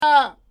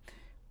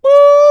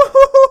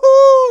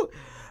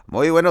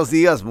Muy buenos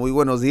días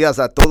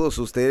a todos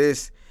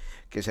ustedes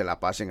que se la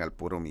pasen al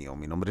puro mío.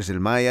 Mi nombre es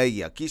el Maya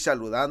y aquí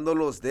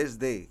saludándolos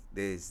 ¿desde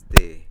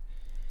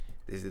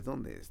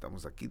dónde?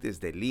 Estamos aquí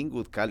desde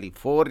Linwood,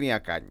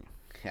 California, caño.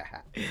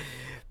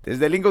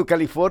 Desde Linwood,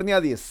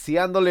 California,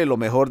 deseándole lo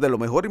mejor de lo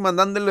mejor y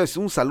mandándoles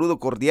un saludo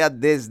cordial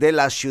desde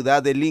la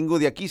ciudad de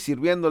Linwood y aquí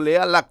sirviéndole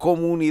a la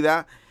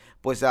comunidad.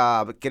 Pues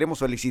queremos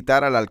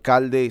felicitar al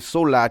alcalde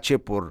Solache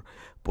por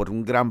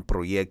un gran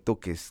proyecto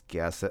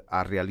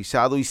ha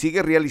realizado y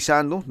sigue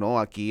realizando, ¿no?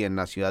 Aquí en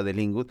la ciudad de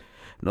Linwood.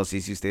 No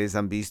sé si ustedes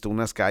han visto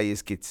unas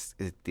calles que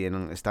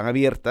están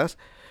abiertas.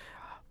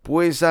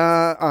 Pues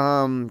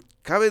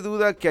cabe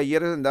duda que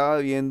ayer andaba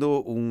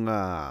viendo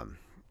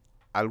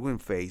algo en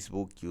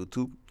Facebook,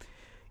 YouTube,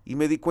 y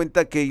me di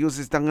cuenta que ellos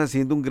están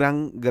haciendo un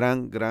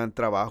gran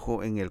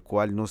trabajo en el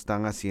cual no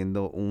están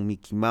haciendo un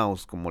Mickey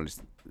Mouse, como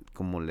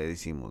le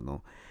decimos,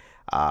 ¿no?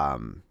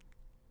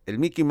 El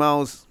Mickey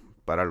Mouse,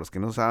 para los que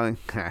no saben,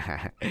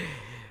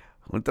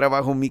 un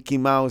trabajo Mickey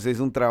Mouse es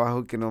un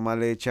trabajo que nomás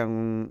le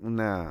echan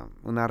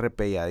una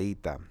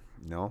repelladita,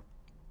 ¿no?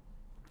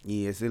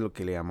 Y eso es lo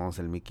que le llamamos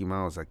el Mickey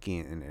Mouse aquí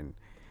en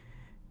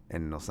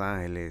Los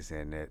Ángeles.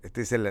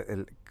 Este es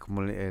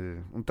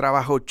un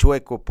trabajo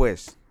chueco,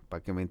 pues,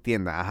 para que me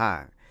entienda.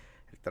 Ajá,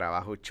 el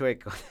trabajo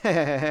chueco.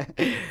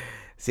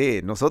 Sí,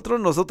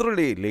 nosotros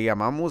le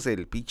llamamos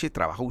el pinche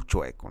trabajo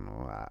chueco,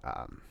 ¿no?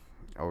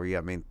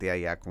 Obviamente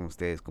allá con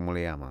ustedes, ¿cómo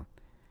le llaman?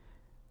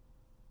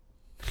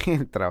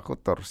 El trabajo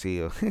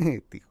torcido,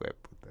 hijo de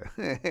puta.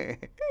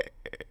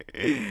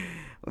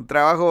 Un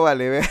trabajo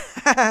vale, ver.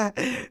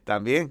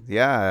 También,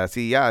 ya,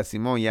 así, ya,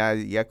 Simón,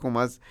 ya con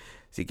más,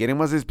 si quieren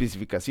más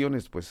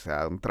especificaciones, pues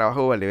un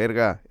trabajo vale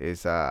verga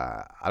es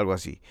algo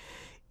así.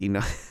 Y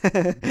no,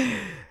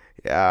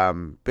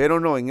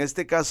 pero no, en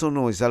este caso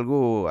no, es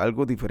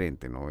algo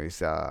diferente, ¿no?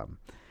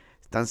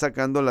 Están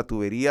sacando la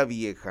tubería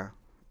vieja,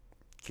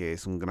 que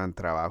es un gran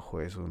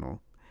trabajo eso,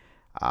 ¿no?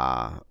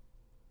 Ah,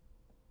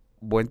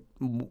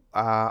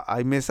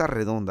 hay mesa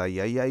redonda y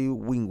ahí hay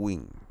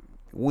win-win.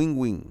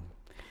 Win-win.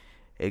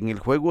 En el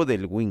juego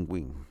del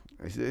win-win.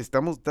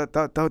 Está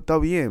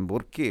bien.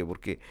 ¿Por qué?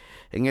 Porque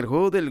en el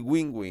juego del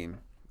win-win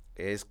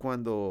es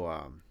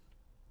cuando,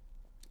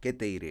 ¿qué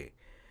te diré?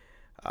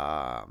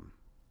 Ah,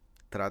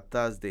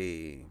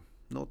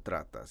 no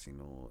tratas,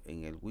 sino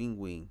en el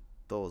win-win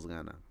todos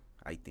ganan.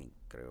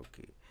 Creo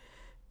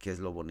que es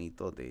lo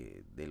bonito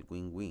del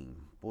win-win.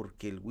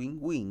 Porque el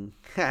win-win,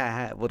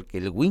 porque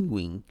el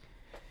win-win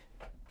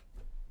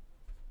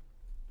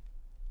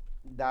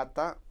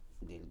data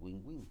del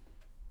win-win.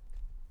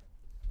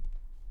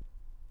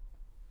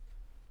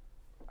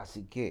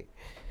 Así que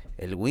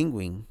el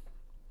win-win,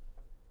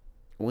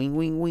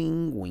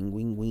 win-win-win,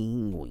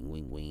 win-win-win,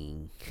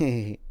 win-win-win.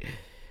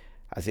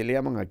 Así le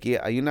llaman aquí.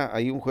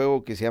 Hay un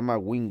juego que se llama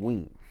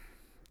win-win.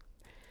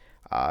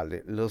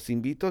 Los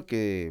invito a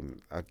que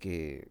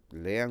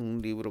lean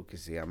un libro que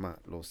se llama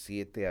Los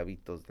 7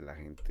 hábitos de la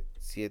gente.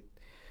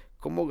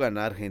 Cómo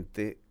ganar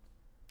gente.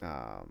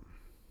 ah,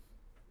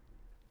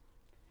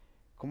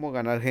 Cómo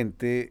ganar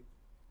gente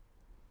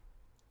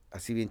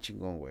así bien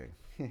chingón, güey.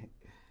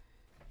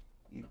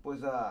 Y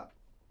pues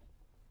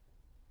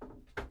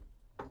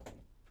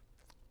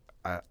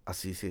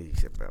así se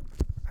dice, espérame.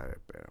 A ver,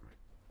 espérame.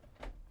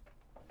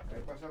 A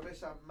ver, pásame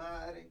esa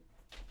madre.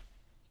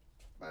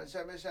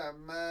 Pásame esa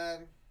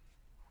madre.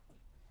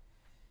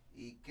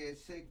 Y que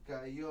se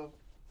cayó.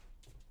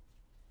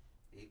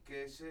 Y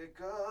que se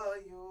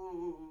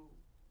cayó.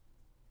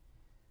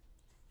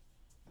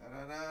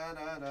 Na, na,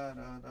 na, na,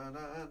 na, na,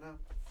 na, na.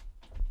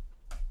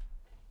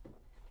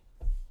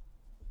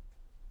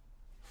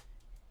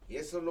 Y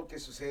eso es lo que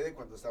sucede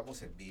cuando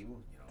estamos en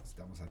vivo.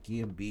 Estamos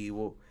aquí en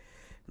vivo.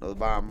 Nos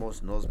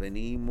vamos, nos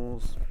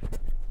venimos.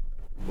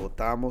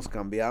 Votamos,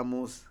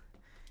 cambiamos.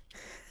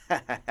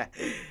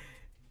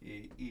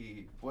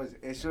 Pues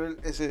esto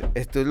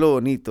es lo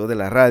bonito de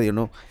la radio,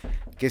 ¿no?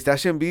 Que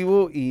estás en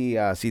vivo y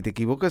si te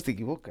equivocas, te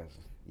equivocas.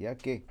 ¿Ya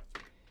qué?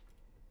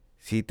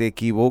 Si te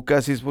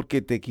equivocas es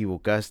porque te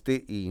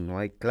equivocaste y no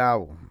hay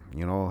clavo.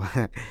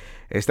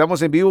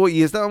 Estamos en vivo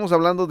y estábamos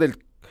hablando del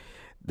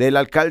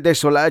alcalde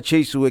Solache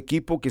y su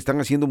equipo que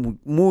están haciendo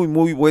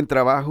muy buen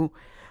trabajo.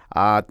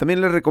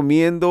 También les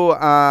recomiendo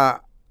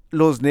a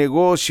los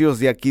negocios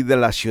de aquí de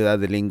la ciudad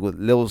de Linwood.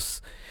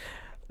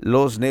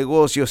 Los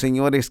negocios,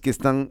 señores, que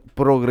están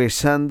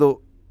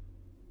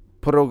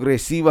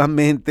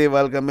progresivamente,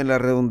 válgame la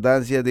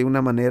redundancia, de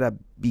una manera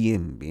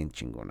bien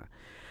chingona.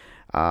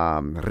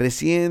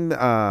 Recién,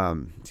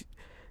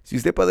 si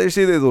usted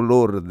padece de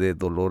dolor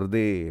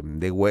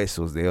de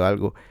huesos, de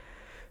algo,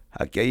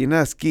 aquí hay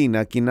una esquina,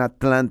 aquí en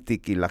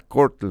Atlantic y la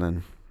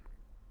Cortland,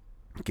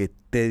 que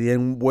te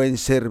den un buen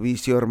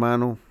servicio,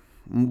 hermano,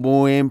 un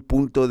buen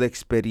punto de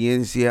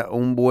experiencia,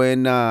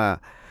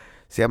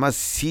 se llama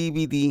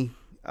CBD,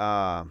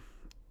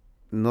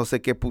 no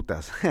sé qué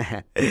putas,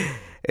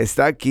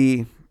 está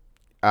aquí.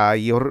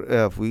 Yo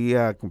fui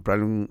a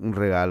comprarle un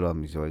regalo a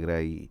mi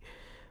suegra y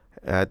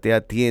te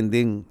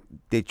atienden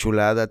de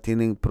chulada,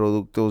 tienen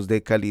productos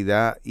de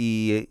calidad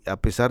y a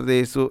pesar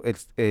de eso,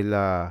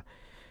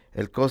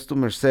 el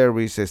customer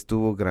service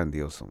estuvo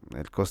grandioso.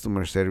 El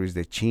customer service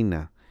de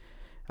China,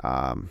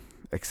 um,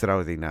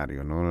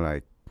 extraordinario, ¿no?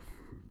 Like,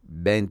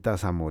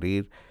 ventas a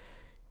morir,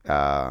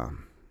 uh,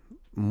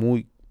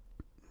 muy,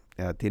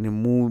 tiene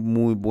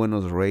muy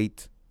buenos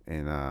rates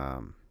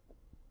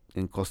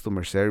en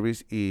customer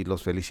service y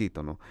los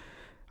felicito, ¿no?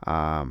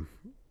 Um,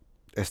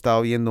 He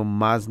estado viendo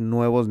más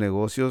nuevos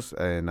negocios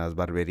en las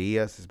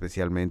barberías,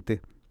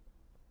 especialmente.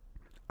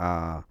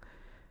 Uh,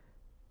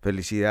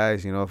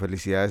 Felicidades,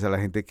 felicidades a la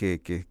gente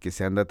que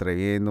se anda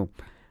atreviendo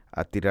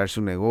a tirar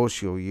su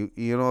negocio.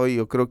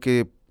 Yo creo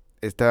que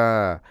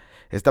esta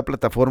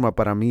plataforma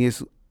para mí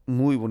es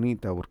muy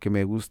bonita porque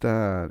me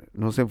gusta,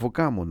 nos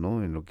enfocamos,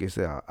 ¿no? En lo que es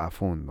a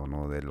fondo,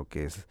 ¿no? De lo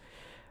que es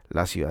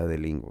la ciudad de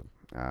Linwood.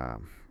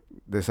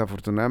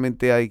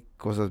 Desafortunadamente hay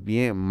cosas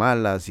bien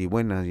malas y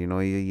buenas,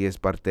 y es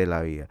parte de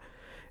la vida.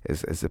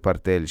 Es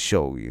parte del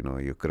show,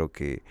 Yo creo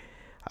que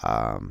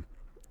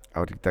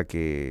ahorita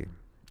que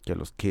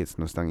los kids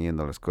no están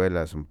yendo a la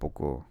escuela es un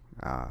poco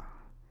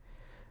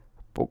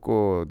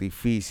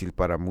difícil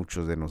para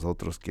muchos de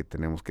nosotros que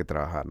tenemos que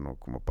trabajar, ¿no?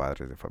 Como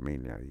padres de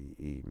familia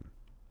y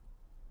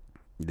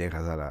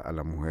dejas a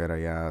la mujer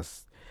allá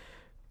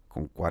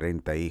con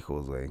 40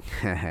 hijos, güey.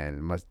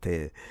 El más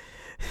te...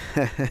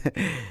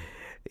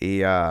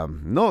 Y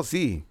no,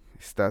 sí,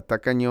 está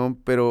cañón,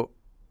 pero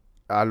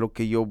a lo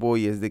que yo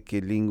voy es de que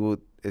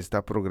Linwood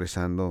está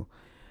progresando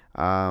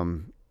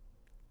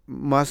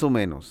más o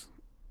menos.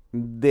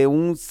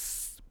 No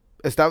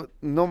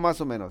más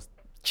o menos.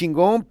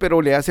 Chingón,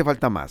 pero le hace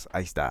falta más.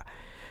 Ahí está.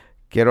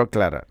 Quiero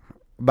aclarar.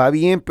 Va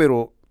bien,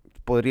 pero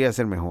podría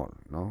ser mejor,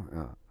 ¿no?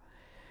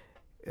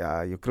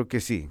 Yo creo que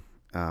sí.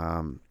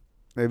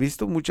 He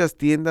visto muchas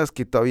tiendas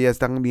que todavía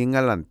están bien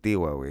a la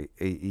antigua, güey.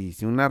 Y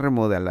si una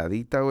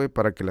remodeladita, güey,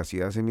 para que la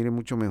ciudad se mire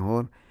mucho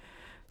mejor,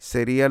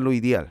 sería lo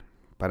ideal.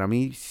 Para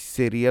mí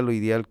sería lo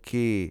ideal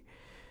que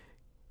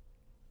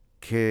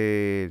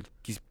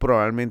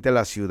probablemente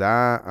la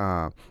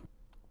ciudad,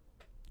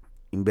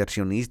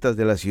 inversionistas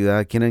de la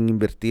ciudad quieran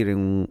invertir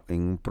en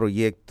un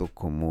proyecto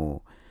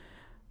como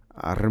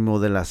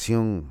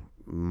remodelación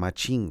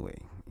machín, güey.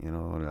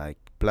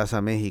 Like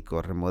Plaza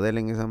México,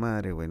 remodelen esa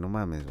madre, güey, no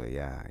mames, güey,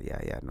 ya,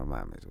 no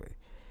mames, güey.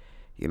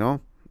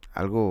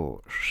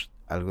 Algo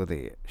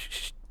de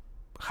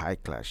high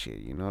class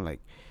shit,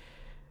 like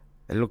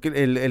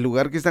el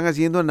lugar que están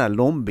haciendo en la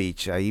Long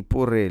Beach, ahí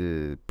por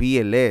el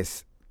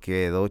PLS,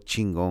 quedó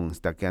chingón,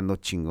 está quedando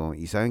chingón.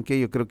 Y ¿saben qué?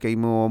 Yo creo que ahí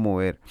me voy a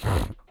mover.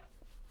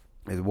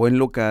 Es buen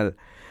local,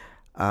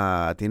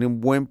 tiene un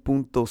buen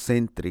punto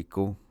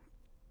céntrico.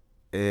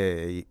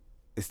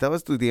 Estaba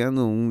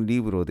estudiando un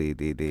libro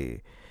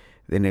de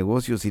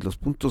negocios y los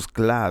puntos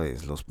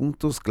claves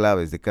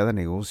de cada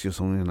negocio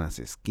son en las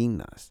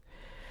esquinas.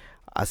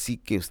 Así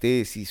que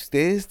si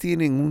ustedes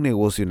tienen un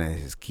negocio en las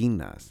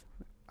esquinas,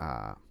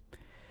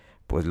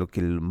 pues lo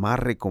que más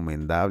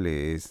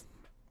recomendable es,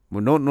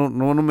 no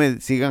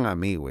me sigan a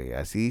mí, güey,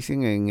 así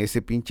dicen en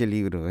ese pinche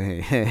libro,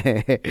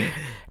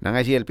 no,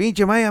 así el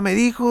pinche Maya me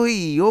dijo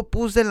y yo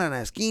puse en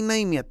la esquina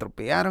y me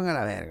atropellaron a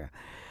la verga.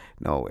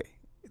 No, güey.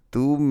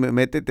 Tú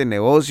métete en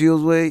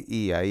negocios, güey,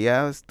 y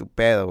allá es tu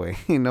pedo, güey.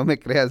 Y no me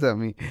creas a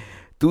mí.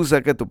 Tú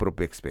saca tu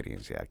propia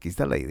experiencia. Aquí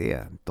está la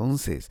idea.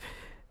 Entonces,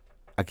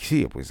 aquí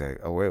sí, pues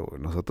a huevo.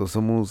 Nosotros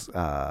somos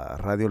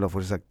Radio La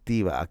Fuerza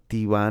Activa,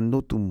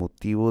 activando tu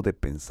motivo de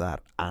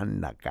pensar.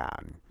 Anda acá,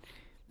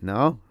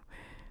 ¿no?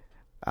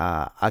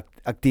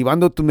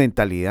 Activando tu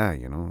mentalidad,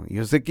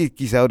 Yo sé que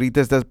quizá ahorita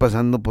estás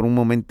pasando por un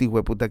momento, hijo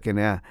de puta, que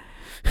nada.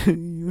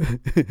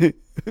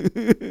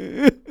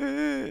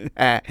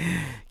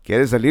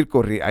 Quieres salir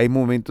corriendo. Hay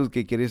momentos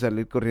que quieres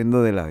salir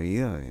corriendo de la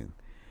vida.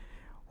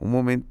 Un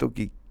momento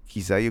que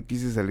quizá yo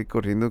quise salir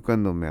corriendo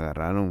cuando me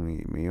agarraron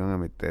y me iban a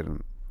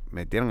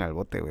metieron al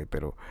bote, güey.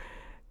 Pero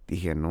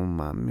dije, no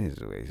mames,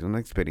 güey. Es una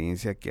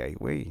experiencia que hay,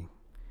 güey.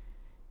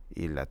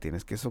 Y la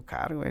tienes que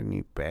socar, güey.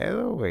 Ni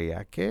pedo, güey.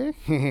 ¿Ya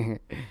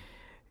qué?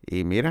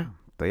 Y mira,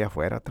 estoy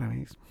afuera otra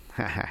vez.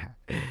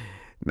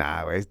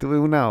 Nah, güey, estuve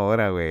 1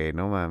 hora, güey.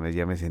 No mames,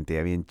 ya me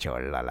sentía bien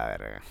chola, la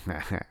verga.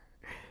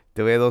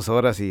 Tuve 2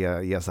 horas y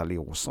ya salí.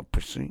 What's up,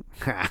 person?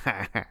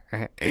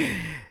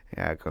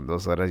 Ya con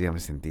 2 horas ya me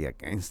sentía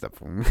gangsta.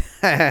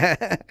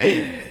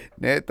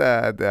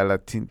 Neta, a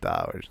las Twin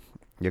Towers.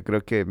 Yo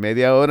creo que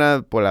media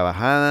hora por la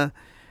bajada,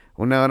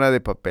 1 hora de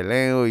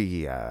papeleo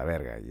y a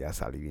verga, ya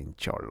salí bien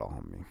cholo,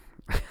 homie.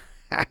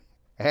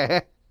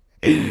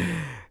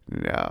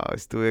 No,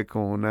 estuve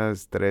como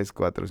unas 3,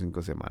 4,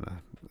 5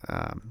 semanas.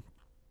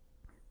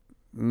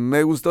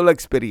 Me gustó la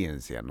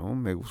experiencia, ¿no?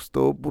 Me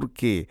gustó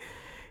porque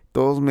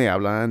todos me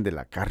hablaban de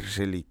la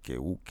cárcel y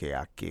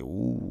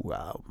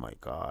oh my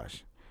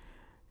gosh.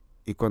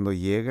 Y cuando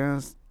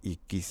llegas, y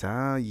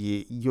quizá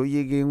yo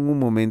llegué en un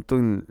momento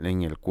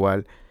en el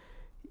cual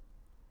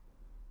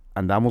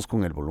andamos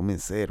con el volumen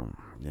 0.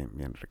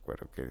 Bien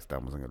recuerdo que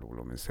estábamos en el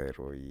volumen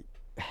 0 y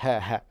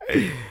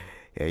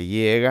y ahí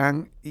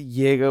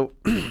llega.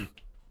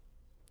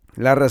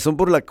 La razón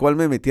por la cual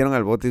me metieron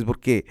al bote es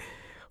porque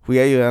fui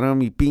a ayudar a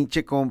mi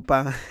pinche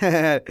compa.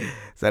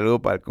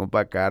 Saludo para el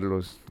compa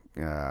Carlos.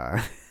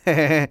 Ah,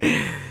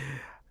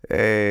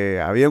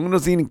 había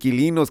unos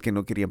inquilinos que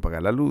no querían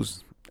pagar la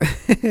luz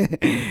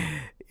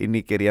y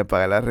ni querían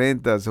pagar las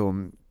rentas.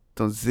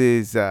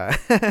 Entonces,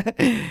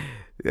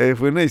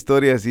 fue una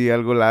historia así,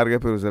 algo larga,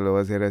 pero se lo voy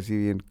a hacer así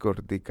bien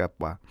cortica,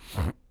 pa.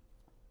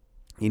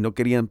 Y no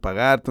querían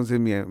pagar, entonces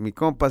mi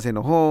compa se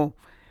enojó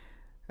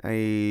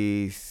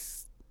y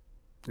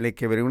le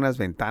quebré unas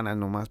ventanas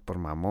nomás por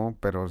mamón,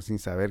 pero sin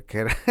saber que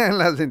eran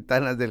las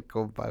ventanas del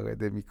compa, güey,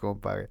 de mi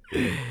compa, güey.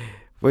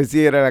 Pues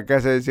sí, era la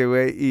casa de ese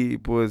güey y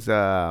pues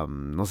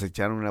nos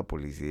echaron la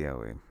policía,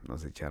 güey.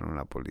 Nos echaron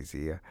la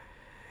policía.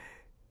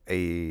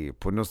 Y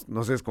pues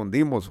nos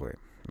escondimos, güey.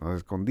 Nos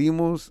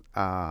escondimos.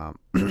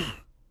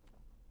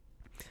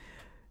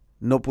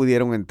 No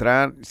pudieron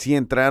entrar. Sí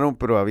entraron,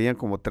 pero habían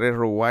como 3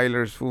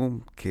 Rottweilers,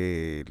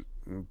 que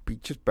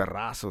pinches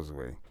perrazos,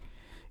 güey.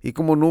 Y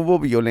como no hubo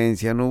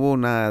violencia, no hubo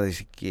nada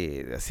de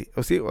que así,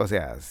 o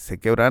sea, se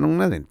quebraron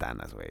unas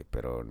ventanas, güey,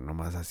 pero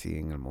nomás así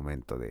en el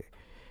momento de,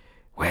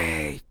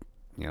 güey,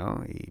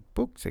 y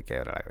 ¡pum! Se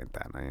quebra la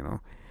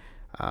ventana,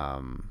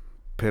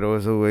 pero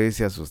esos güeyes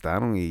se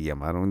asustaron y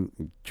llamaron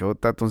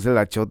Chota. Entonces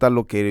la Chota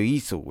lo que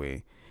hizo,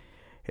 güey,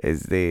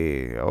 es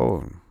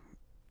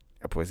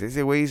pues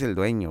ese güey es el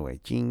dueño, güey,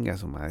 chinga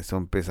su madre. Eso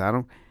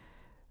empezaron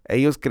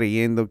ellos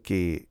creyendo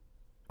que,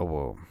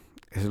 eso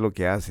es lo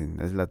que hacen,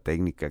 es la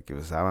técnica que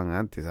usaban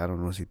antes, ahora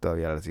no sé si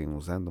todavía la siguen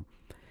usando.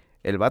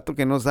 El vato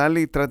que no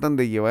sale y tratan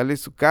de llevarle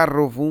su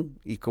carro,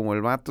 y como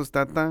el vato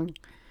está tan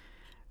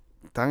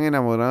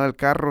enamorado del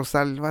carro,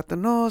 sale el vato,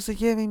 no se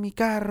lleve mi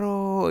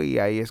carro. Y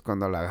ahí es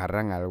cuando la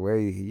agarran al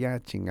güey y dije,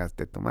 ya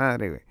chingaste tu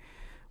madre, güey.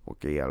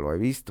 Porque ya lo he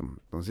visto.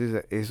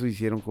 Entonces, eso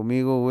hicieron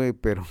conmigo, güey,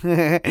 pero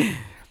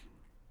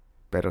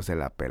pero se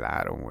la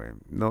pelaron, güey.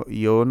 No,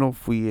 yo no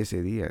fui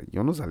ese día.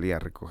 Yo no salí a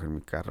recoger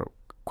mi carro.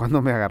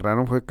 Cuando me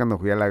agarraron fue cuando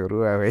fui a la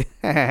grúa, güey.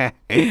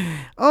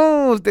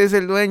 Oh, usted es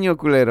el dueño,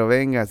 culero.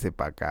 Véngase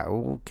para acá.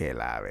 Que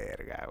la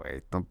verga,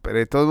 güey. Pero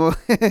de todos modos,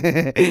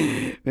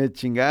 me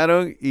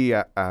chingaron y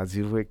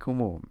así fue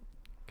como,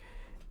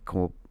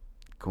 como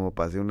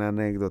pasé una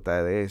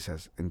anécdota de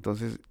esas.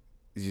 Entonces,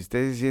 si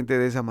usted se siente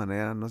de esa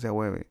manera, no se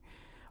ahueve.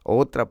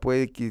 Otra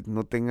puede que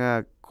no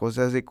tenga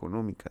cosas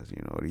económicas,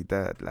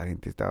 ahorita la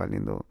gente está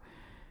valiendo,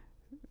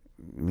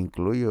 me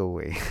incluyo,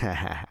 güey.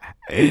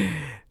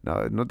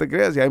 No te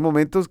creas, y hay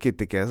momentos que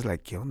te quedas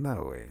like, ¿qué onda,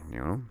 güey?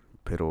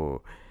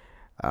 Pero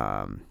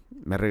ah,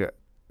 me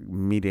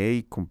miré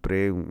y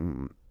compré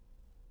un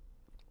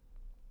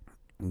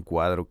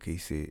cuadro que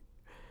dice,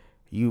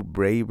 You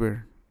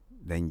braver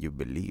than you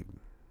believe.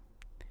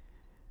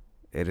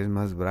 Eres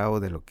más bravo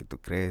de lo que tú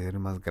crees,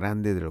 eres más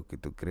grande de lo que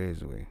tú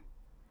crees, güey.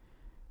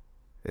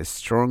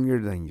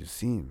 Stronger than you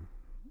seem.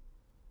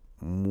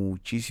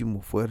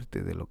 Muchísimo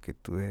fuerte de lo que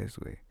tú eres,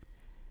 güey.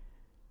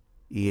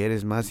 Y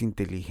eres más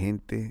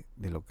inteligente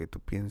de lo que tú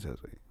piensas,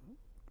 güey.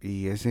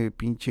 Y esa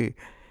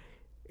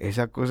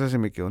cosa se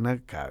me quedó en la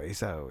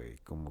cabeza, güey.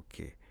 Como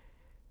que,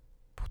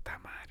 puta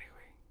madre,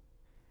 güey.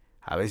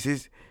 A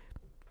veces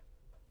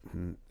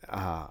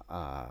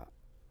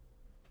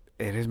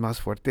eres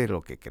más fuerte de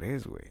lo que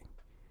crees, güey.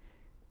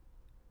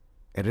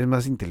 Eres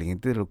más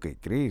inteligente de lo que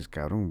crees,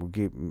 cabrón.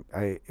 Porque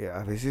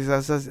a veces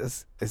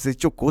has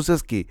hecho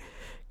cosas que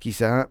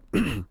quizá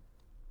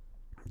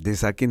te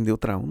saquen de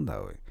otra onda,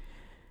 güey.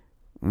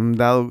 Un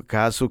dado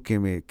caso que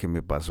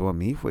me pasó a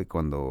mí fue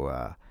cuando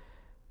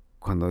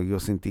yo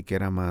sentí que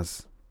era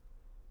más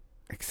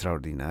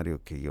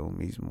extraordinario que yo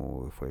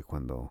mismo. Fue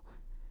cuando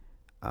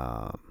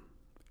ah,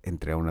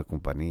 entré a una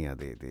compañía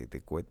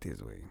de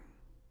cohetes, güey.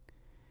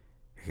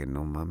 Dije,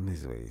 no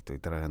mames, güey, estoy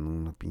trabajando en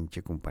una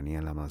pinche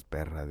compañía, la más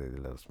perra de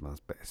los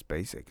más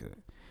SpaceX, güey.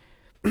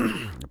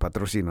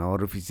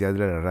 Patrocinador oficial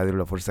de la radio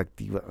La Fuerza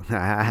Activa.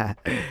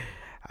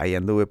 Ahí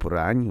anduve por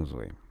años,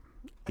 güey.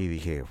 Y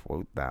dije,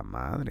 puta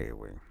madre,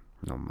 güey,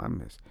 no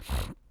mames.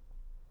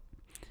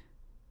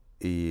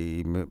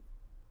 Y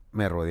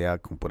me rodeaba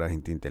con pura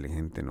gente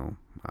inteligente, ¿no?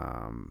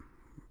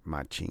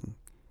 Machín.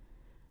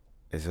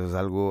 Eso es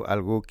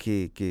algo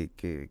que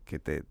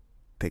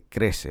te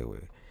crece,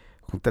 güey.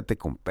 Júntate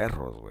con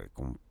perros, güey.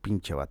 Con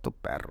pinche vato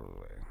perros,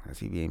 güey.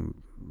 Así bien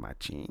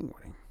machín,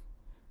 güey.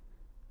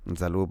 Un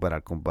saludo para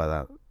el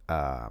compa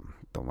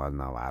Tomás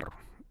Navarro.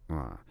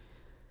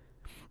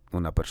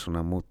 Una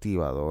persona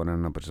motivadora,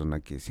 una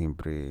persona que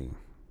siempre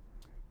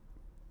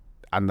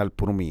anda al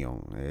puro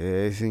millón.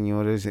 El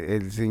señor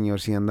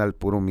sí anda al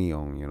puro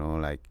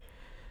millón, like,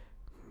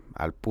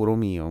 al puro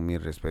millón. Mi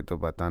respeto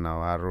para Tan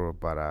Navarro,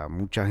 para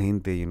mucha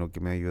gente,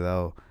 que me ha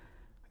ayudado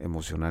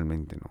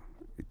emocionalmente, ¿no?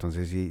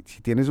 Entonces, si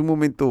tienes un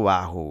momento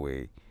bajo,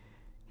 güey,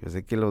 yo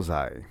sé que lo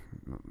sabes,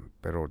 ¿no?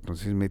 Pero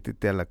entonces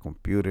métete a la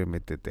computer,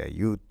 métete a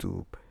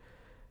YouTube,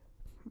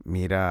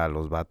 mira a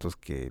los vatos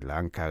que la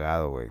han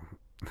cagado, güey.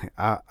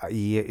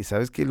 Y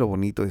 ¿sabes qué es lo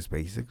bonito de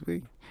SpaceX,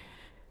 güey?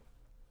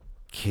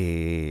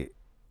 Que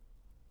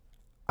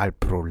al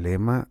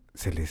problema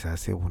se les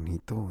hace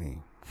bonito,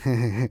 güey.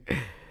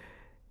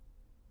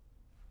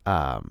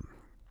 um,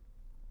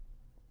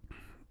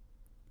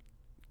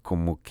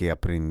 Como que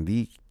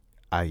aprendí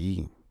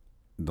ahí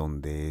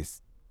donde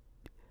es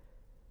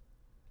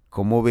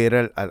cómo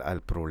ver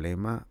al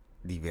problema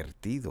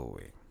divertido,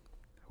 güey.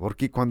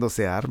 Porque cuando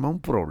se arma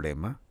un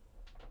problema,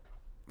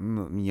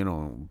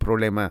 un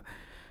problema,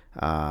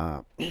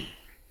 ah,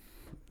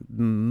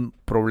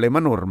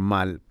 problema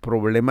normal,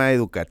 problema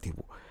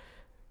educativo,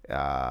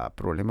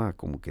 problema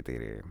como que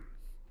te...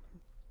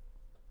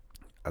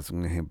 Haz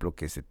un ejemplo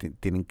que se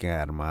tienen que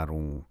armar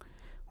un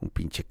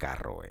pinche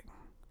carro, güey.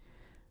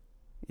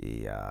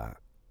 Y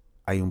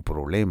hay un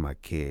problema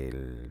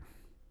que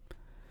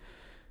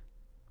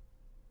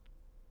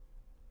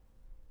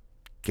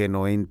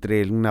no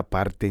entre en una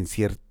parte en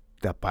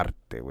cierta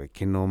parte, güey,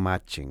 que no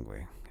machen,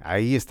 güey.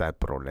 Ahí está el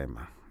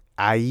problema.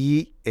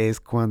 Ahí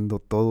es cuando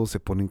todos se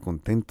ponen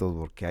contentos,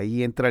 porque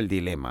ahí entra el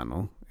dilema,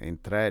 ¿no?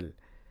 Entra el,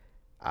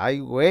 ay,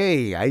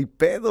 güey, hay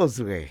pedos,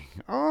 güey.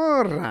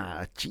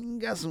 ¡Horra!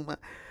 Chingas,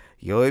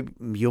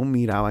 yo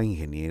miraba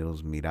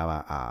ingenieros,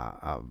 miraba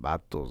a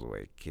vatos,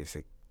 güey, que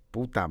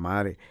puta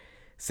madre,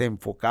 se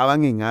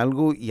enfocaban en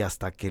algo y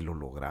hasta que lo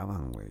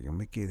lograban, güey. Yo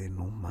me quedé,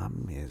 no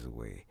mames,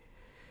 güey.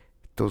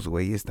 Estos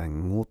güeyes están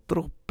en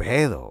otro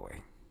pedo,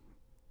 güey.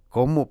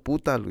 ¿Cómo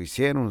puta lo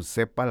hicieron?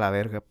 Sepa la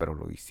verga, pero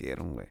lo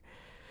hicieron, güey.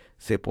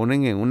 Se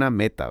ponen en una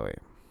meta, güey.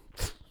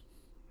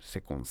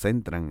 Se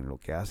concentran en lo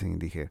que hacen.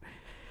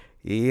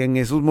 Y en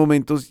esos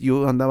momentos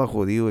yo andaba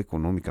jodido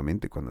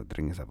económicamente cuando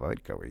entré en esa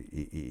fábrica, güey.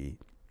 Y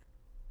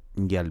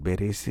al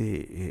ver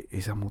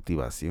esa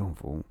motivación,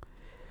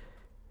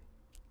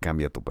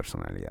 cambia tu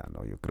personalidad,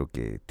 ¿no? Yo creo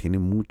que tiene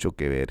mucho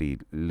que ver y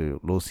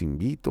los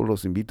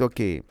invito a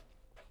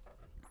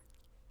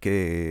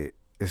que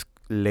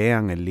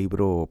lean el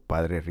libro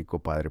Padre Rico,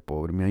 Padre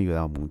Pobre. Me ha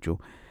ayudado mucho.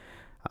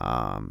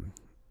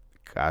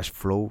 Cash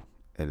Flow,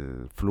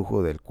 el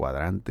flujo del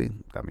cuadrante,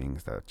 también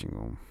está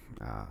chingón.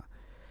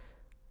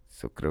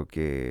 Yo creo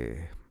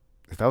que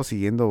he estado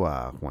siguiendo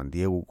a Juan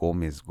Diego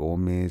Gómez,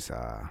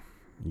 a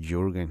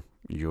Jürgen.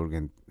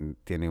 Jürgen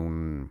tiene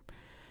un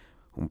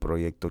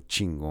proyecto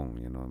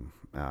chingón, you know.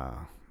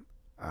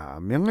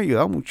 Me han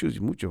ayudado mucho.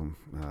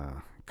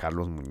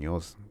 Carlos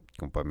Muñoz,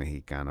 compa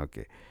mexicano,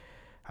 que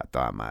a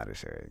toda madre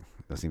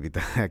nos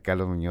invita a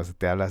Carlos Muñoz,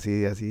 te habla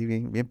así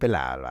bien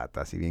pelado,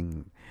 así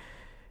bien,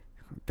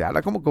 te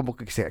habla como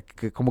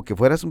que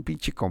fueras un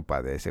pinche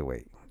compa de ese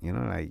güey, you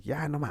know, like,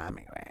 ya no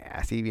mames, güey,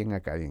 así bien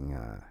acá, bien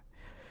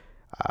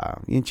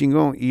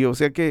chingón. Y o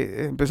sea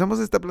que empezamos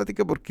esta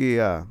plática porque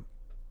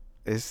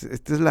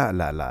esta es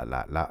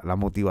la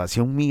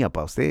motivación mía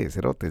para ustedes,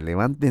 cerotes.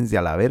 Levántense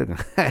a la verga.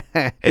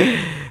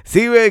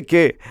 Sí, güey,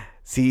 que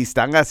si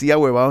están así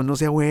ahuevados, no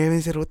se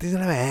ahueven, cerotes, a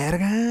la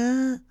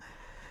verga.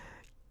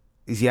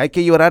 Y si hay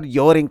que llorar,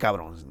 lloren,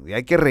 cabrón. Si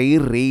hay que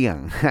reír,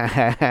 rían.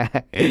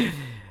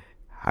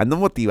 Ando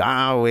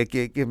motivado, güey,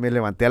 que me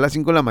levanté a las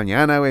 5 de la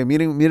mañana, güey.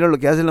 Miren lo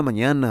que hace en la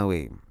mañana,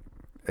 güey.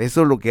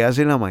 Eso es lo que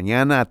hace en la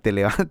mañana. Te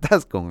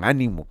levantas con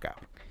ánimo,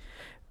 cabrón.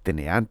 Te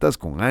levantas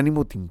con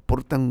ánimo, te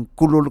importa un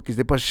culo lo que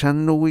esté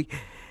pasando, güey.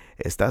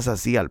 Estás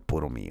así al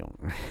puro mío.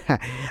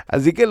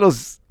 Así que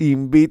los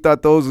invito a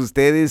todos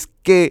ustedes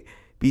que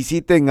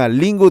visiten a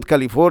Linwood,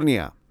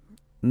 California.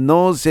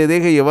 No se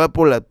deje llevar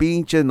por las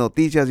pinches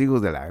noticias,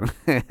 hijos de la...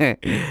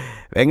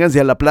 Vénganse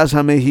a la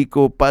Plaza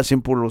México,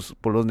 pasen por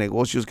los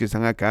negocios que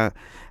están acá.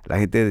 La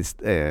gente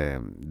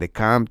de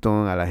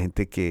Campton, a la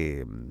gente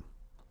que...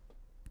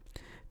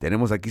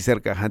 Tenemos aquí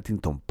cerca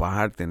Huntington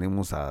Park,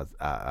 tenemos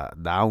a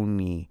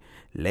Downey,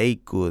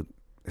 Lakewood.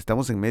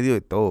 Estamos en medio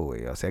de todo,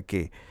 güey. O sea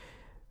que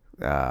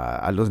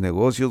a los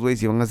negocios, güey,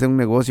 si van a hacer un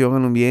negocio,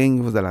 háganlo bien,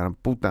 hijos de la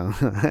puta.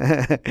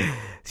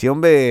 Sí,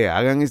 hombre,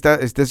 hagan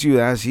esta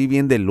ciudad así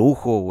bien de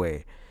lujo,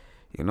 güey.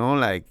 You know,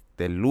 like,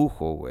 de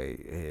lujo,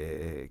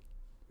 güey.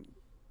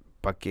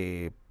 Para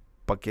que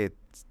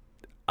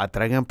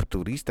atraigan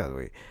turistas,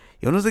 güey.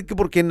 Yo no sé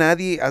por qué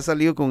nadie ha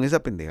salido con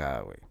esa pendejada,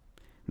 güey.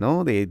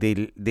 ¿No? De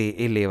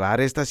elevar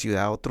esta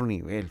ciudad a otro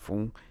nivel.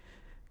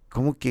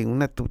 Como que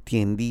tu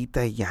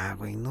tiendita y ya,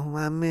 güey. No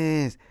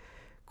mames.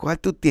 ¿Cuál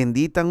tu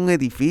tiendita en un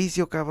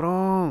edificio,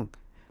 cabrón?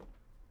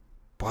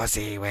 Pues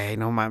sí, güey,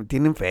 no mames.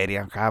 Tienen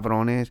feria,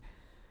 cabrones.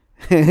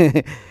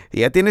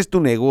 Ya tienes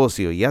tu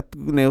negocio. Ya tu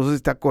negocio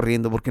está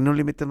corriendo. ¿Por qué no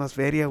le metes más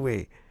feria,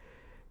 güey?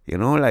 You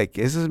know,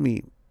 like, eso es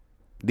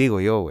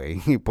digo yo, güey.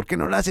 ¿Por qué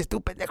no lo haces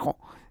tú, pendejo?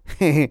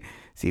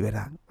 Sí,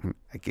 ¿verdad?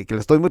 Que lo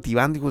estoy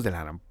motivando, hijos de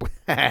la gran...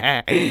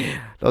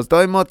 Lo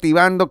estoy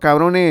motivando,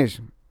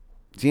 cabrones.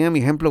 Sigan mi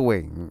ejemplo,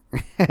 güey.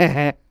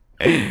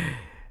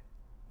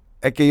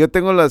 Es que yo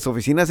tengo las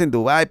oficinas en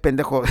Dubái,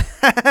 pendejo.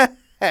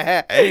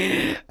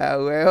 A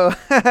huevo.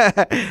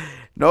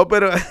 No,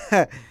 pero...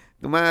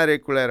 Tu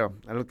madre, culero.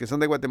 A los que son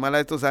de Guatemala,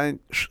 estos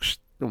saben...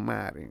 Tu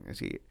madre,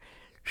 así.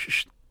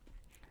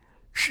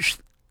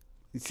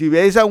 Si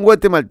veis a un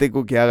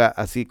guatemalteco que haga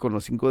así con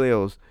los 5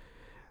 dedos...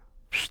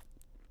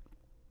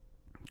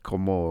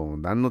 Como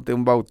dándote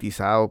un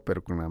bautizado,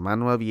 pero con la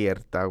mano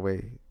abierta,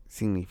 güey,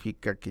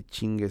 significa que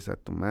chingues a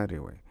tu madre,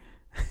 güey.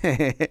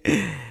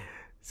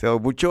 So,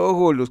 mucho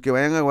ojo, los que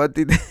vayan a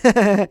Guati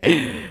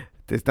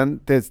te están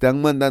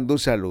mandando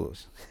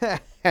saludos.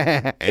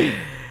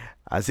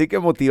 Así que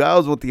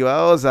motivados,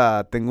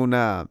 tengo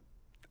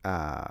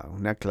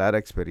una clara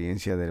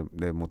experiencia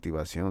de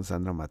motivación,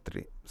 Sandra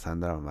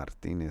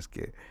Martínez,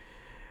 que,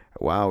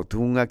 wow,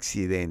 tuvo un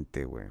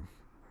accidente, güey.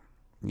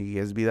 Y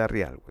es vida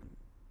real, güey.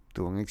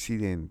 Tuvo un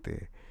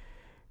accidente,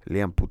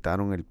 le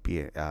amputaron el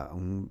pie,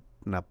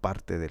 una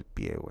parte del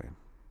pie, güey.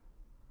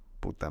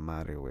 Puta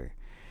madre, güey.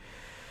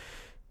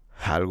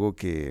 Algo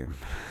que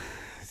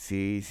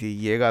sí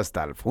llega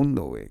hasta el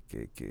fondo, güey.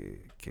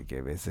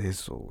 Que ves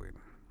eso, güey.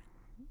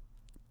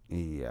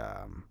 Y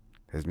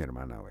es mi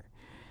hermana, güey.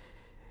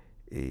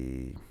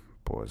 Y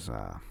pues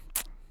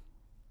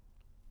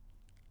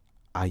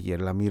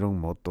ayer la miro en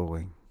moto,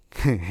 güey.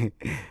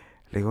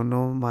 Le digo,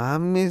 no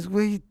mames,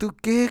 güey, ¿tú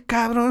qué,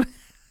 cabrón?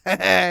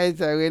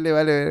 Esa güey le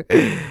vale ver.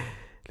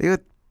 Le digo,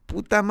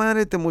 puta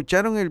madre, te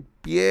mocharon el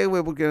pie,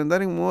 güey, porque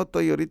andar en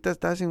moto y ahorita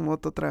estás en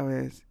moto otra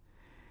vez.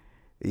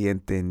 Y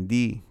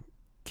entendí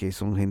que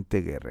son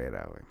gente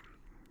guerrera, güey.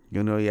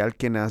 Yo no, ya el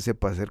que nace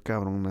para ser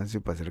cabrón,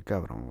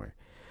 güey.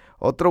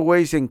 Otro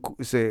güey se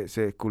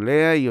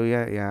culea y yo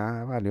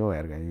ya valió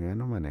verga, yo ya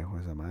no manejo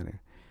esa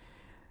madre.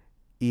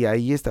 Y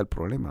ahí está el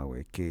problema,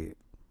 güey, que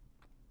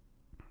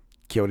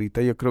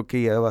ahorita yo creo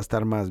que ya va a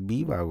estar más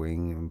viva, güey.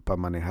 Para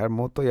manejar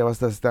moto ya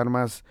vas a estar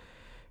más,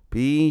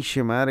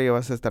 pinche madre, ya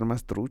vas a estar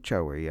más trucha,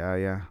 güey,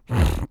 ya.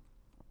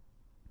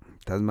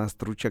 Estás más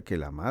trucha que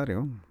la madre,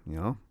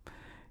 ¿no?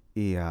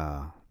 Y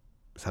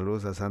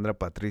saludos a Sandra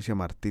Patricia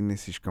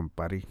Martínez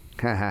Ishkampari.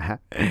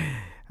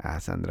 A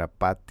Sandra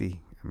Patti,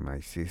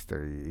 my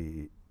sister.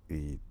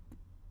 Y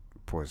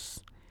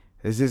pues,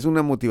 esa es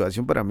una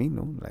motivación para mí,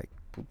 ¿no? Like,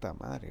 puta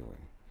madre,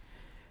 güey.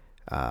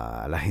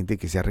 A la gente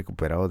que se ha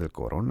recuperado del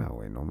corona,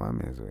 güey. No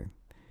mames, güey.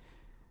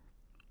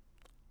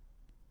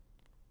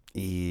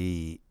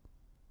 Y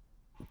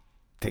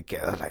te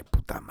quedas, like,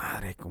 puta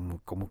madre,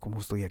 ¿cómo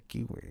estoy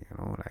aquí, güey?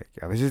 ¿No? Like,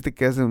 a veces te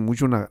quedas en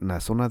mucho una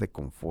zona de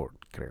confort,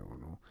 creo,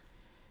 ¿no?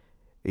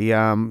 Y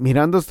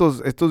mirando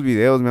estos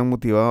videos me han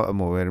motivado a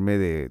moverme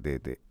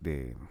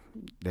de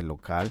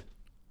local,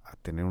 a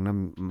tener una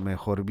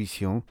mejor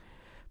visión,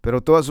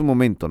 pero todo a su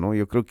momento, ¿no?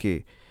 Yo creo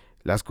que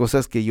las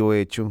cosas que yo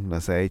he hecho,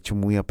 las he hecho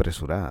muy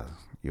apresuradas.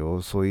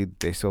 Yo soy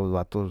de esos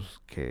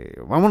vatos que,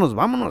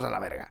 vámonos a la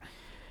verga.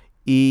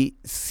 Y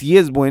sí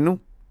es bueno,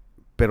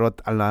 pero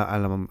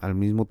al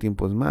mismo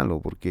tiempo es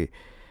malo, porque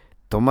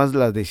tomas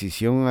la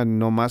decisión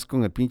nomás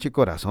con el pinche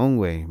corazón,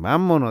 güey.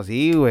 Vámonos,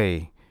 sí,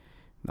 güey.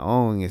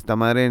 No, en esta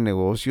madre de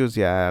negocios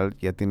ya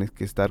tienes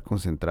que estar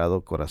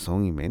concentrado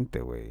corazón y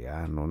mente, güey.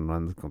 Ya no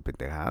andas con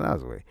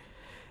pendejadas, güey.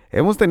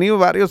 Hemos tenido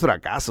varios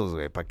fracasos,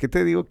 güey. ¿Para qué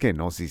te digo que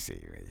no? Sí,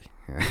 güey.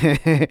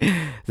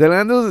 se lo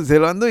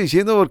ando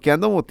diciendo porque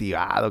ando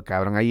motivado,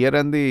 cabrón. Ayer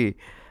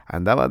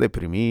andaba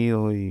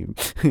deprimido y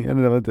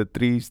andaba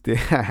triste.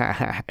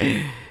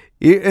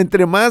 Y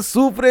entre más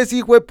sufres,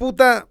 hijo de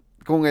puta,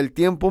 con el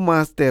tiempo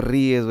más te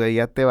ríes, güey.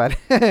 Ya te vale.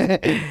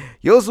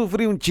 Yo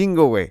sufrí un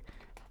chingo, güey.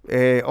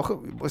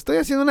 Ojo, estoy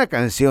haciendo una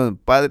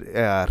canción,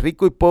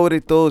 rico y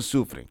pobre todos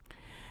sufren.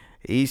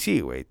 Y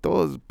sí, güey,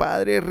 todos,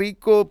 padre,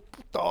 rico,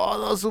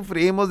 todos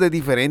sufrimos de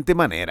diferente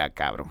manera,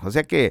 cabrón. O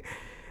sea que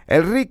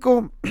el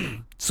rico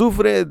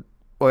sufre,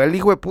 o el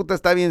hijo de puta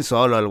está bien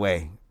solo, el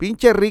güey.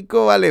 Pinche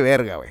rico vale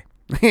verga, güey.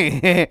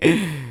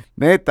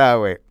 Neta,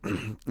 güey.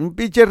 Un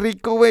pinche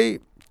rico, güey,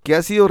 que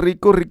ha sido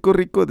rico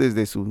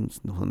desde su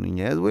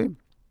niñez, güey.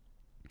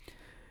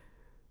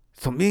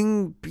 Son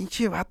bien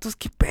pinche vatos,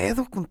 ¿qué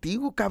pedo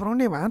contigo, cabrón?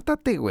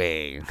 Levántate,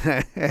 güey.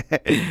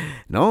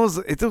 No,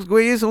 estos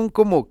güeyes son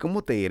como,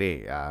 ¿cómo te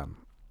diré?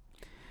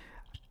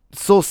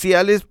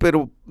 Sociales,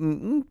 pero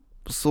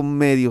son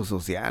medio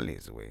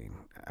sociales, güey.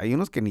 Hay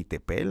unos que ni te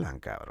pelan,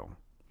 cabrón.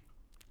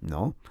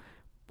 ¿No?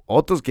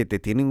 Otros que te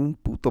tienen un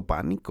puto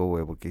pánico,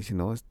 güey, porque dicen,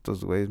 no,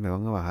 estos güeyes me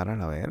van a bajar a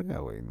la verga,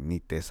 güey. Ni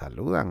te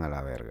saludan a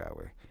la verga,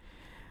 güey.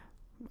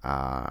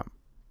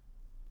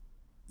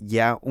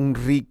 Ya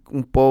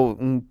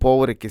un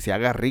pobre que se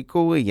haga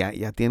rico, güey,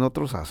 ya tiene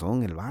otro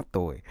sazón el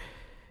vato, güey.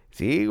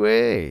 Sí,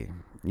 güey.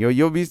 Yo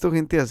he visto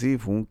gente así,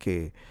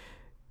 que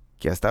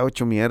ha estado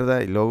hecho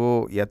mierda y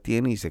luego ya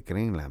tiene y se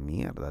cree en la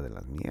mierda de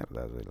las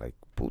mierdas, güey. Like,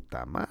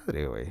 puta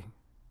madre, güey.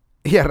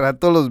 Y al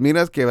rato los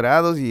miras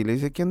quebrados y le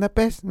dice, ¿qué onda,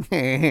 pez?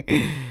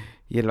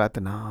 Y el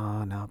vato,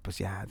 no, pues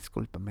ya,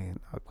 discúlpame.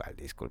 No, ¿cuál?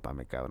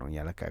 Discúlpame, cabrón,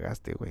 ya la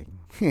cagaste, güey.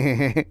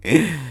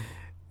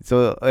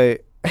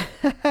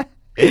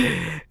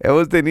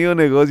 Hemos tenido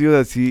negocios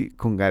así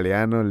con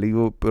Galeano, le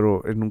digo,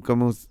 pero nunca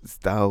hemos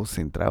estado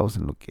centrados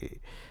en lo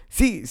que...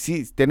 Sí,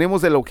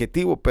 tenemos el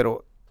objetivo,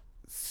 pero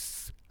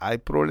hay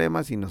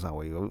problemas y nos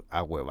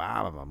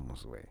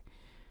ahuevábamos, güey.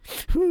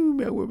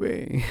 Me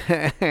ahuevé.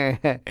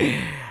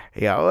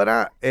 Y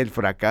ahora el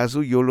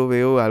fracaso yo lo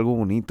veo algo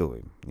bonito,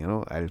 güey.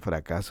 El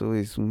fracaso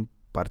es una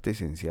parte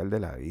esencial de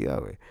la vida,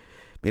 güey.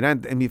 Mira,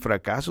 en mis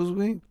fracasos,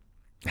 güey.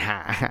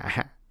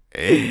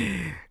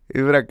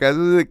 El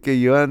fracaso es de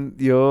que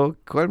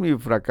 ¿cuál es mi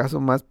fracaso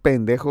más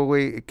pendejo,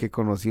 güey? Que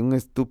conocí un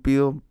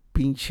estúpido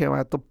pinche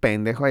vato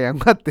pendejo allá en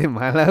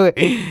Guatemala,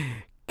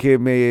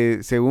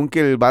 güey. Según que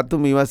el vato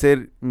me iba a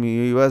hacer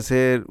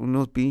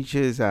unos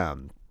pinches,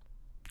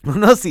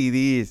 unos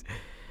CDs.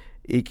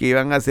 y que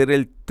iban a hacer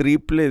el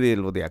triple de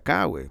lo de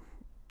acá, güey.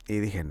 Y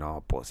dije,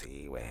 no, pues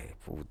sí, güey,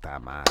 puta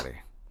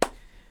madre.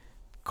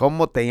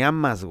 ¿Cómo te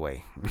llamas,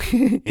 güey?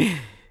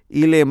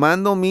 Y le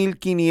mando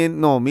 1500,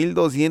 no,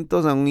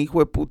 1200 a un hijo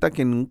de puta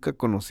que nunca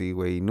conocí,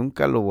 güey. Y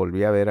nunca lo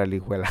volví a ver al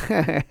hijo de la...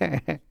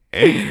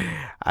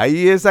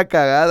 Ahí esa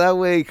cagada,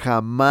 güey,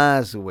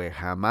 jamás, güey,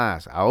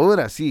 jamás.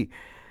 Ahora sí.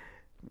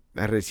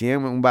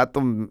 Recién un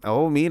vato,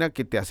 oh, mira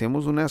que te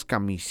hacemos unas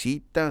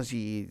camisitas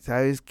y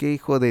 ¿sabes qué,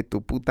 hijo de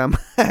tu puta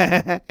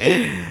madre?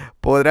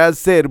 Podrás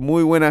ser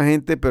muy buena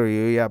gente, pero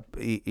yo ya,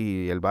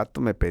 y el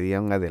vato me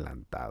pedía un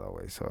adelantado,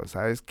 güey.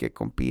 ¿Sabes qué,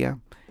 compía?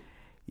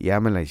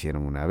 Ya me la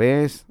hicieron una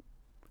vez.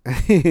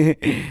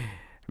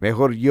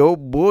 Mejor yo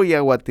voy a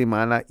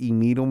Guatemala y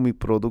miro mi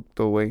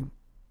producto, güey.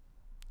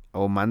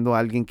 O mando a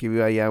alguien que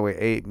vive allá, güey.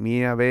 Hey,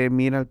 mira,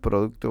 mira el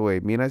producto,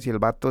 güey. Mira si el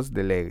vato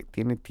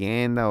tiene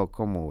tienda o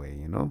cómo,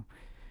 güey, ¿no?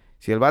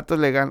 Si el vato es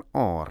legal,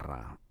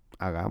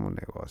 hagamos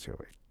negocio,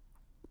 güey.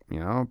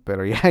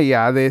 Pero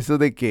ya de eso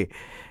de que,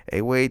 hey,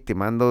 güey,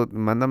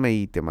 mándame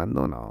y te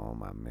mando, no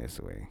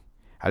mames, güey.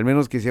 Al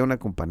menos que sea una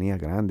compañía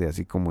grande,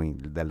 así como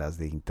de las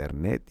de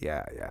internet,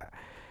 ya.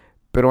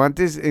 Pero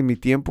antes, en mi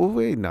tiempo,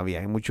 güey, no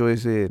había mucho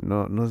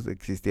no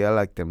existía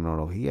la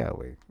tecnología,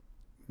 güey.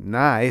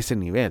 Nada a ese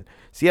nivel.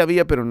 Sí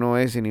había, pero no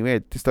a ese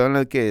nivel. Te estaba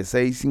hablando que de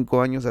 6,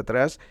 5 años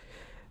atrás,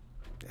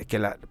 que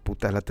la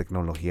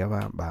tecnología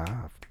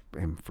va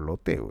en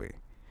flote, güey.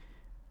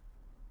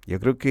 Yo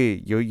creo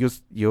que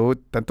yo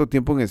tanto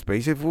tiempo en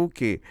SpaceX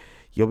que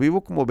yo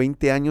vivo como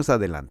 20 años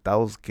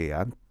adelantados que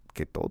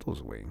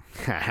todos, güey.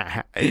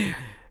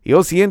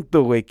 Yo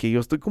siento, güey, que yo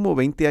estoy como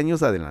 20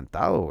 años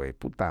adelantado, güey.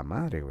 Puta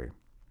madre, güey.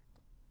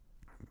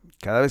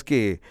 Cada vez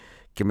que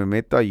me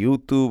meto a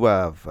YouTube,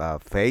 a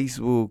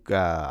Facebook,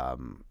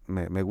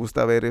 me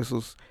gusta ver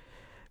esos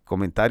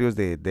comentarios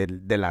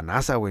de la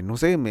NASA, güey. No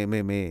sé, me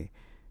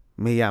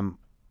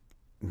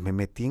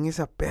metí en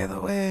esa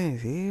pedo, güey.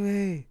 Sí,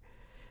 güey.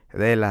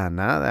 De la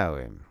nada,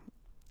 güey.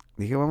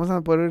 Dije, vamos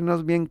a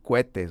ponernos bien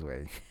cohetes,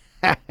 güey.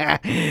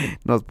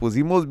 Nos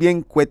pusimos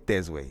bien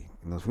cohetes, güey.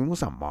 Nos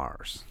fuimos a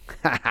Mars.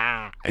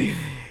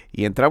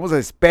 Y entramos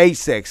a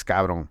SpaceX,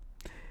 cabrón.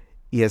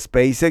 Y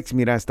SpaceX,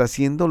 mira, está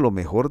haciendo lo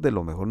mejor de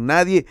lo mejor.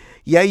 Nadie.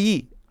 Y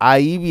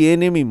ahí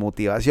viene mi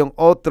motivación.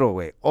 Otro,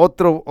 güey.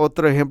 Otro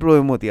ejemplo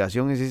de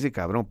motivación es ese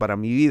cabrón para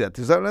mi vida.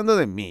 Te estoy hablando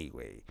de mí,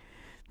 güey.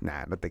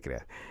 Nah, no te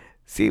creas.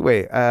 Sí,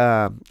 güey.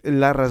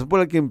 La razón por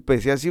la que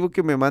empecé así fue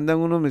que me mandan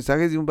unos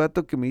mensajes de un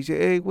vato que me dice,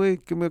 hey, güey,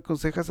 ¿qué me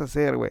aconsejas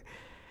hacer, güey?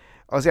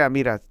 O sea,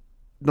 mira,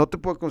 no te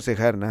puedo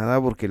aconsejar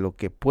nada porque lo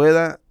que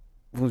pueda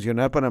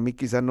funcionar para mí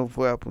quizás no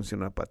pueda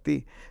funcionar para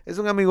ti. Es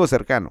un amigo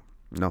cercano,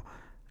 ¿no?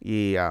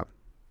 Y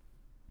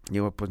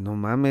digo, pues no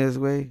mames,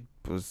 güey.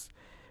 Pues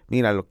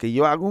mira, lo que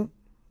yo hago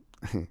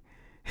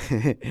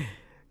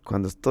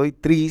cuando estoy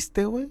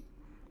triste, güey,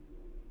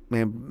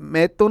 me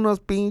meto unos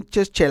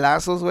pinches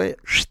chelazos, güey.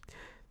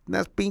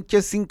 Unas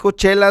pinches 5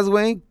 chelas,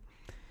 güey.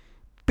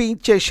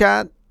 Pinche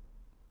shot.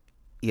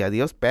 Y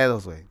adiós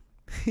pedos, güey.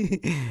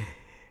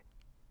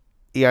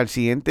 Y al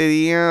siguiente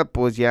día,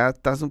 pues ya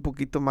estás un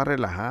poquito más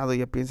relajado,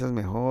 ya piensas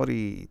mejor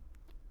y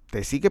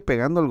te sigue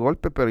pegando el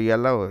golpe, pero ya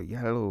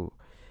lo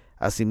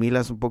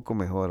asimilas un poco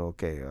mejor.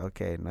 Ok,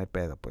 no hay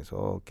pedo, pues,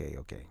 ok,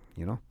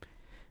 you know.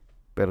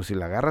 Pero si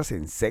la agarras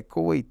en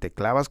seco, güey, y te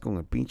clavas con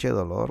el pinche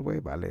dolor, güey,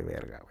 vale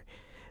verga, güey.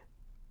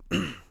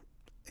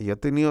 Y yo he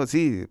tenido,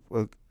 sí,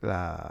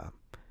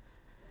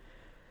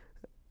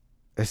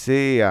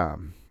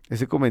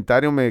 ese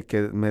comentario me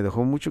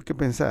dejó mucho que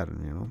pensar,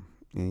 ¿no?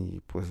 Y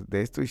pues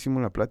de esto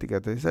hicimos la plática.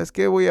 Entonces, ¿sabes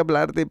qué? Voy a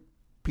hablar de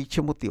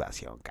pinche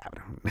motivación,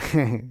 cabrón.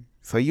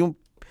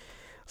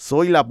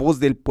 Soy la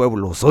voz del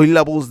pueblo, soy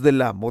la voz de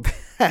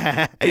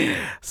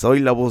soy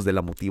la voz de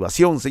la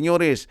motivación,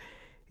 señores.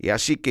 Y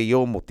así que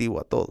yo motivo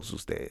a todos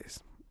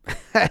ustedes.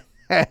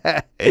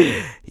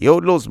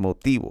 Yo los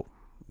motivo.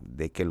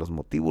 De que los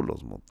motivo,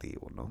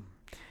 ¿no?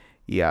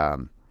 Y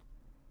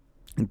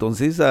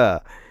entonces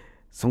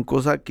son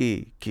cosas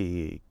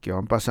que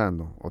van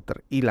pasando.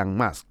 Elon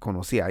Musk,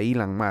 conocí a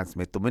Elon Musk.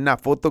 Me tomé una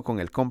foto con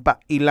el compa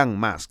Elon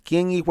Musk.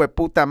 ¿Quién, hijo de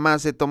puta,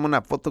 más se toma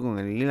una foto con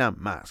el Elon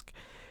Musk?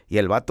 Y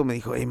el vato me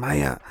dijo, hey,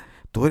 Maya,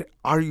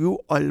 ¿are you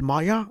el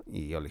Maya?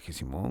 Y yo le dije,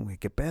 Simón, güey,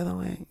 ¿qué pedo,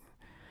 güey?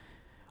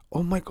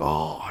 Oh my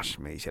gosh,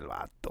 me dice el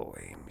vato,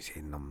 güey. Me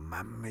dice, no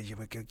mames, yo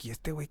me quedo aquí,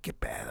 güey, ¿qué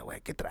pedo,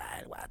 güey? ¿Qué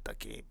trae el vato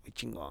aquí? Muy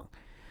chingón.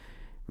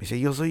 Me dice,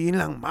 yo soy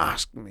Elon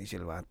Musk, me dice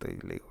el vato. Y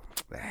le digo,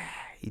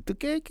 ¿y tú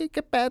qué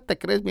pedo? ¿Te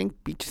crees bien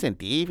pinche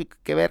científico?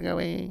 ¿Qué verga,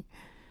 güey?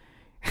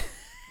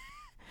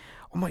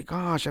 Oh my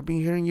gosh, I've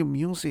been hearing your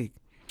music.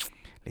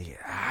 Le dije,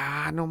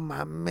 no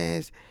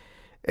mames.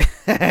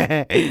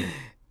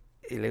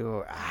 Y le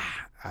digo,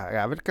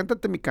 a ver,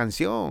 cántate mi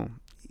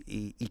canción.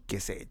 Y que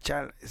se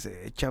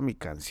echa mi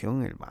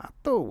canción el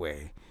vato,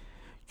 güey.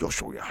 Yo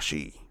soy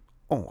así.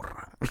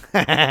 Honra.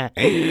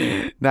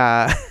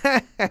 Nada.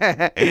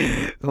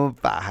 Son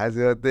pajas,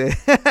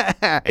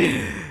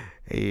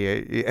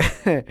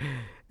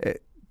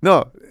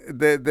 no,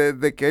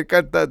 de que él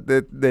canta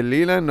de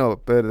Lila, no,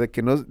 pero de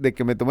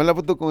que me tomé la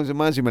foto con ese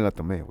man, sí me la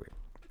tomé, güey.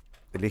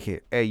 Le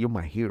dije, hey, you're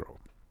my hero.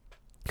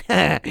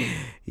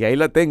 Y ahí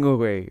la tengo,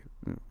 güey.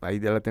 Ahí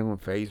ya la tengo en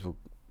Facebook.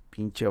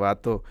 Pinche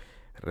vato,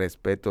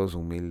 respetos,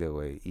 humilde,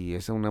 güey. Y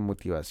esa es una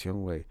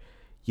motivación, güey.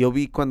 Yo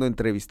vi cuando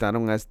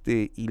entrevistaron a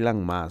este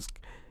Elon Musk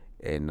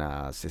en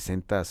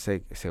 60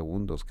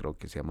 segundos, creo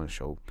que se llama el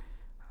show.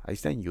 Ahí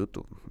está en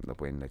YouTube. Lo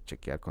pueden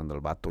chequear cuando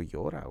el vato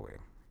llora, güey.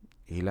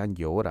 Elon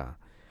llora.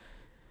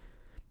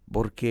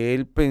 Porque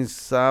él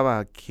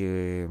pensaba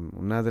que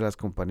una de las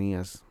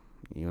compañías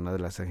y una de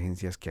las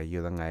agencias que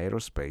ayudan a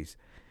Aerospace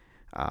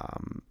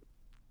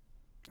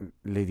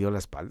le dio la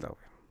espalda,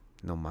 güey.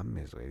 No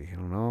mames, güey.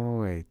 Dijeron, no,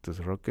 güey,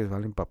 tus rockets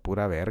valen pa'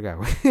 pura verga,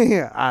 güey.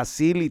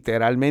 Así,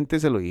 literalmente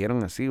se lo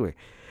dijeron así, güey.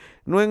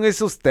 No en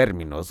esos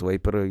términos, güey,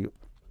 pero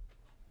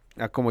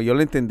como yo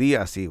lo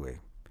entendía así, güey.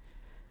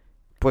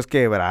 Pues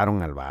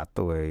quebraron al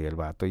vato, güey. El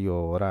vato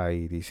llora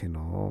y dice,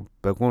 no,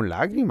 pero con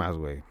lágrimas,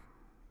 güey.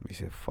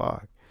 Dice,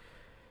 fuck.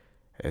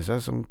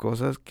 Esas son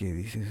cosas que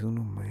dices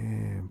uno,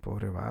 man,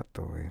 pobre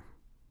vato, güey.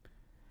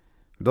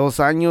 2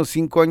 años,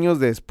 5 años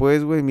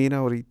después, güey, mira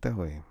ahorita,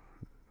 güey.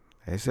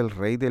 Es el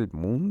rey del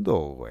mundo,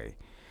 güey.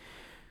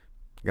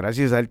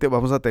 Gracias a él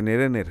vamos a tener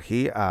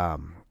energía,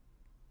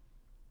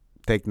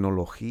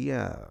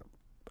 tecnología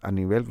a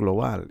nivel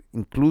global.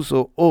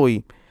 Incluso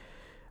hoy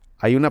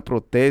hay una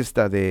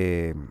protesta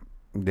de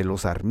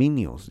los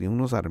arminios, de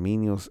unos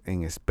arminios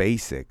en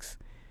SpaceX,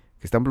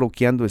 que están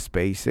bloqueando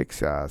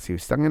SpaceX. Si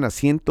están en la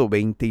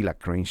 120 y la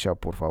Crenshaw,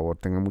 por favor,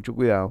 tengan mucho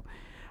cuidado.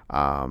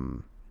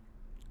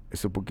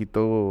 Es un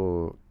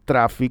poquito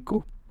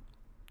tráfico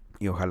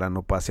y ojalá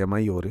no pase a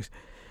mayores.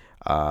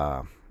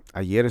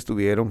 Ayer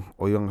estuvieron,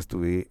 hoy van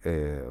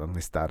a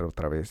estar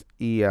otra vez.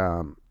 Y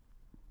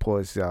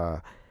pues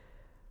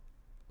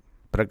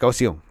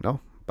precaución,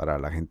 ¿no? Para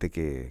la gente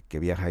que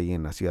viaja ahí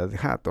en la ciudad de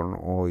Hawthorne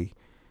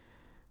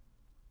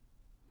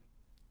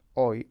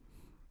hoy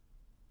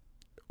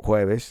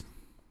jueves,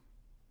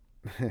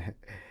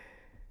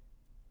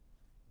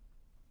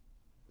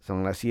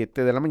 son las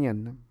 7 de la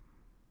mañana.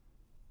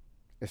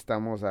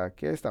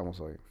 ¿Qué estamos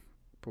hoy?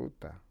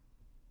 Puta.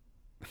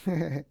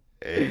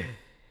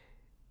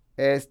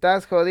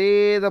 Estás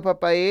jodido,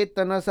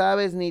 papadito, no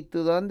sabes ni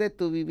tú dónde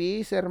tú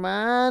vivís,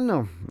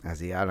 hermano.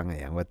 Así hablan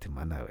allá en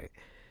Guatemala, güey.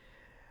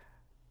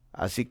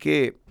 Así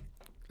que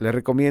les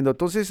recomiendo.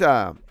 Entonces,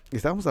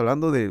 estábamos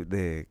hablando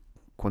de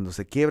cuando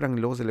se quiebran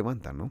y luego se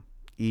levantan, ¿no?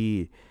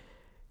 Y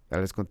ya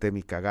les conté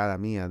mi cagada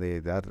mía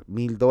de dar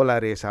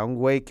 $1,000 a un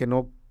güey que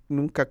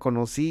nunca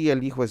conocí.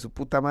 El hijo de su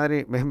puta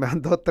madre me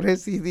mandó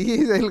 3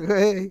 CDs, el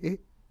güey.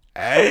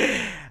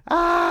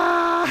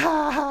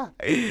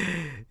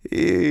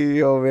 Y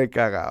yo me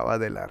cagaba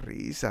de la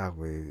risa,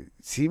 güey.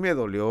 Sí me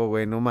dolió,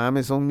 güey. No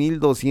mames, son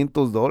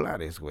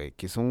 $1,200, güey.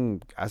 Que son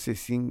hace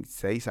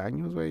 6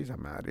 años, güey. Esa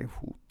madre,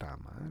 puta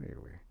madre,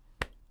 güey.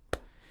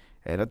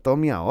 Era todo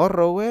mi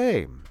ahorro,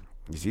 güey.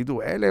 Y sí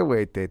duele,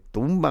 güey. Te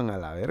tumban a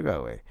la verga,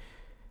 güey.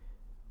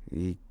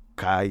 Y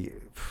cae.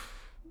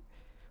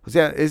 O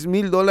sea, es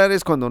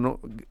 $1,000 cuando no.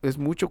 Es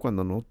mucho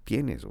cuando no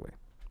tienes, güey.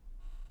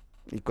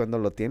 Y cuando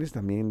lo tienes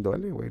también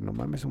duele, güey. No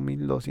mames, son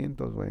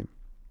 1,200, güey.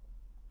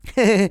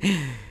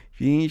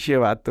 Pinche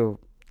vato.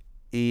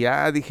 Y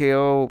ya dije,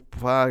 oh,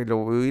 fuck, lo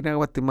voy a ir a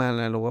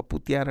Guatemala, lo voy a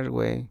putear al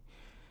güey.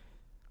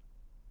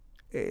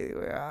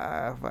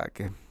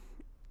 Fuck.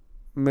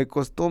 Me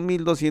costó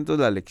 1,200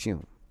 la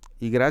lección.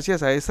 Y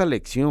gracias a esa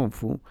lección,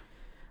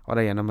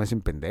 ahora ya no me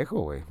hacen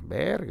pendejo, güey.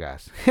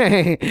 Vergas.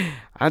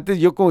 Antes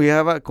yo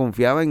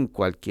confiaba en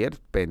cualquier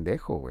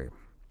pendejo, güey.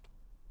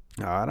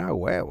 Ahora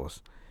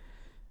huevos.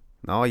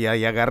 No, ya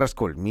agarras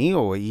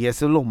conmigo, güey. Y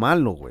eso es lo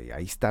malo, güey.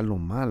 Ahí está lo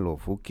malo,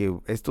 que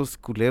estos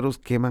culeros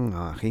queman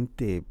a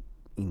gente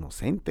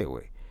inocente,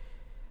 güey.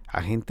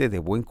 A gente de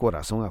buen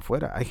corazón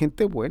afuera. Hay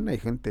gente buena y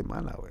gente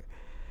mala, güey.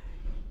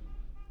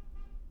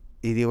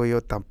 Y digo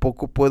yo,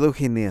 tampoco puedo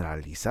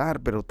generalizar,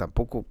 pero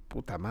tampoco,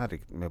 puta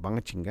madre, me van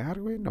a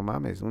chingar, güey. No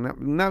mames.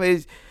 Una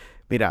vez,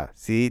 mira,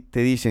 si te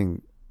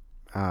dicen,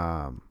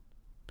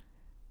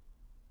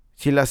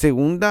 si la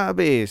segunda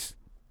vez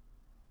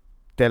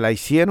te la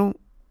hicieron,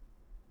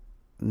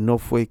 no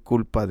fue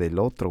culpa del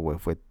otro, güey.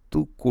 Fue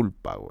tu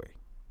culpa, güey.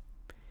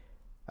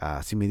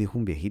 Así me dijo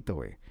un viejito,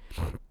 güey.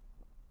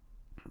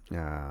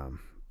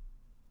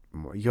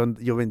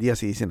 Yo vendía,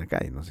 así dicen acá,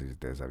 y no sé si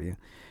ustedes sabían.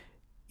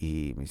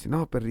 Y me dice,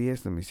 no, perdí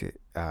esto. Me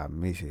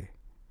dice,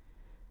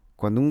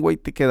 cuando un güey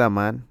te queda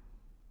mal,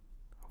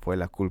 fue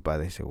la culpa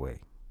de ese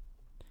güey.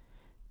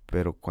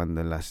 Pero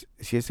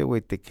si ese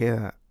güey te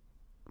queda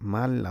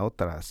mal la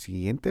otra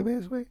siguiente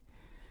vez, güey,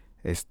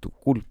 es tu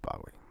culpa,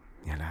 güey.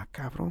 Y la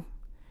cabrón.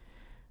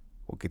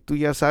 Porque tú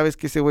ya sabes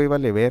que ese güey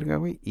vale verga,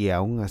 güey, y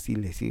aún así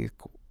le sigues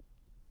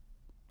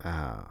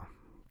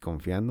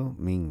confiando,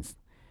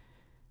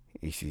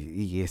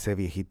 y ese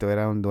viejito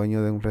era un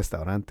dueño de un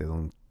restaurante,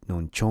 Don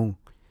Chon,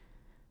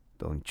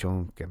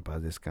 que en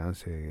paz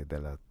descanse, de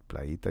las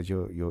playitas.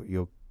 Yo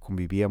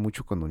convivía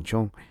mucho con Don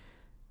Chon,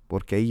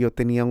 porque ahí yo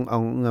tenía a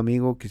un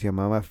amigo que se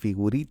llamaba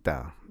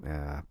Figurita,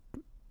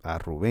 a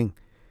Rubén.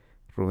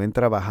 Rubén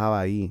trabajaba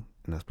ahí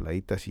en las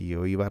playitas y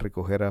yo iba a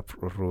recoger a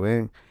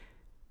Rubén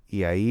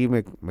Y ahí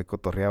me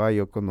cotorreaba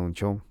yo con Don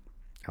Chon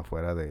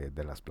afuera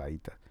de las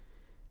playitas.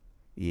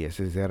 Y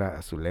ese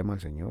era su lema, el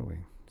señor, güey.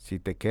 Si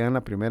te quedan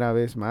la primera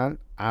vez mal,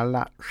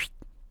 ala.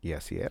 Y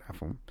así era,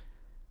 fue.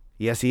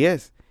 Y así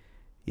es.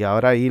 Y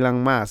ahora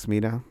Elon Musk,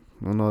 mira,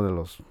 uno de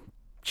los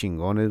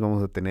chingones,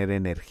 vamos a tener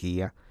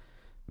energía.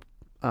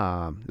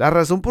 La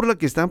razón por la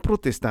que están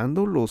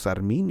protestando los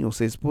arminios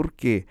es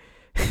porque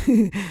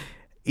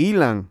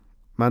Elon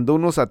mandó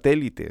unos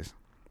satélites,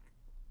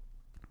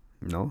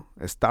 ¿no?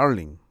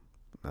 Starlink,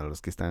 a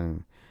los que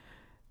están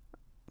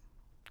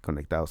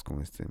conectados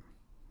con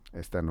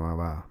esta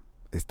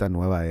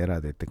nueva era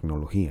de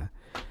tecnología.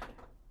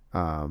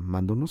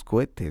 Mandó unos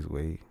cohetes,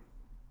 güey,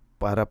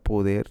 para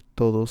poder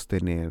todos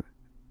tener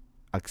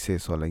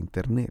acceso a la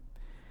internet.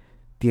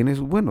 Tiene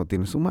su bueno,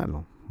 tiene su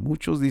malo.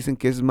 Muchos dicen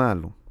que es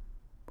malo,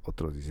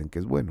 otros dicen que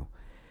es bueno.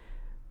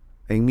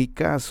 En mi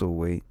caso,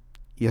 güey,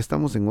 ya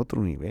estamos en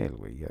otro nivel,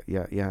 güey.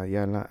 Ya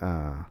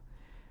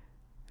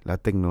la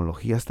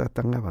tecnología está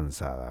tan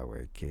avanzada,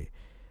 güey, que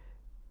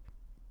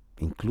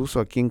incluso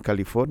aquí en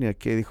California,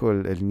 que dijo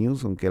el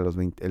Newsom, que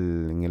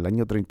en el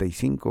año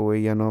 35,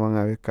 güey, ya no van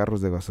a haber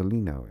carros de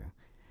gasolina, güey.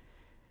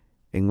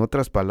 En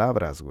otras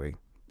palabras, güey,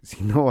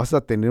 si no vas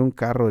a tener un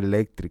carro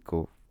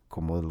eléctrico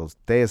como los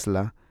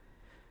Tesla,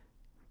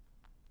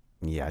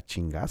 ya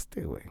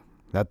chingaste, güey.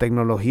 La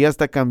tecnología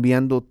está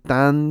cambiando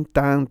tan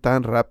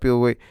rápido,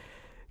 güey,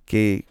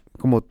 que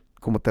como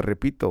te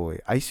repito, güey,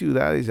 hay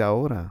ciudades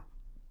ahora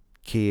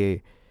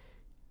que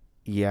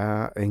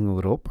ya en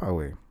Europa,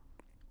 güey,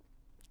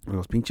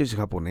 los pinches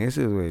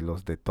japoneses, güey,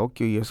 los de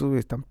Tokio y esos, güey,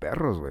 están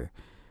perros, güey.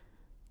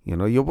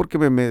 Yo porque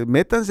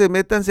métanse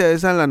a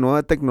esa la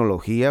nueva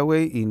tecnología,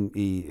 güey,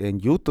 y en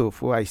YouTube,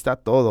 ahí está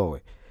todo,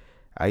 güey.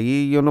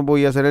 Ahí yo no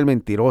voy a ser el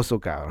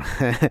mentiroso, cabrón.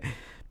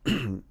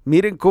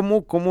 Miren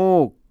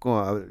cómo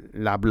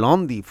la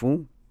Blondie,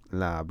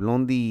 la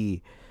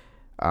Blondie,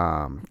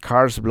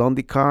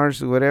 Blondie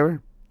Cars,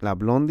 whatever, la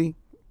Blondie,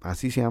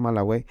 así se llama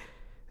la güey.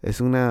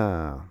 Es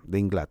una de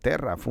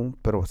Inglaterra,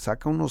 pero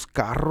saca unos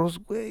carros,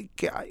 güey,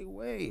 que hay,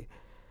 güey.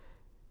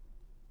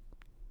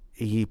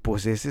 Y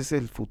pues ese es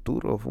el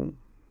futuro,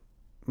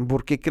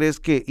 ¿Por qué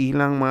crees que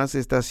Elon Musk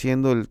está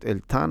haciendo el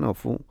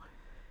tunnel,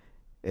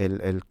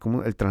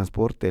 el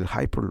transporte, el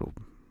Hyperloop?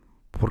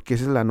 Porque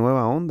esa es la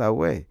nueva onda,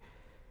 güey.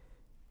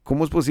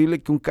 ¿Cómo es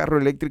posible que un carro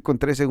eléctrico en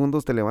 3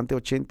 segundos te levante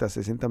 80,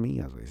 60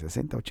 millas, güey?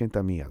 60,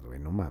 80 millas, güey.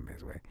 No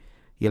mames, güey.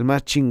 Y el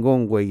más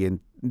chingón, güey,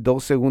 en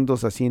 2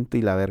 segundos asiento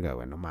y la verga,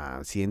 güey. No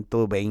mames,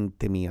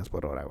 120 millas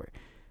por hora, güey.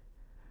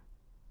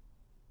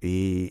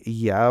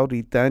 Y ya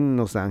ahorita en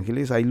Los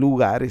Ángeles hay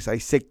lugares, hay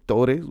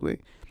sectores, güey.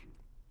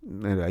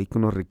 Ahí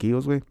con los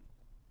riquillos, güey.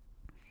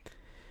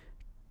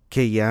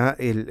 Que ya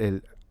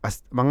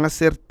van a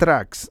hacer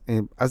tracks.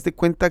 Haz de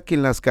cuenta que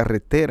en las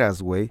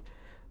carreteras, güey,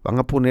 van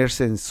a poner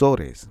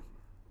sensores.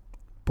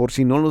 Por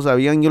si no lo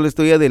sabían, yo le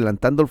estoy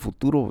adelantando el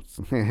futuro.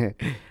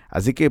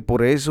 Así que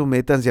por eso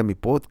métanse a mi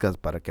podcast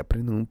para que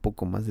aprendan un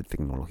poco más de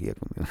tecnología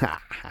conmigo.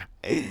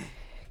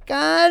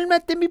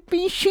 Cálmate, mi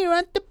pinche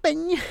vato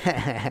peña.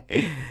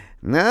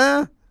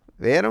 No,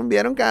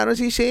 vieron, cabrón,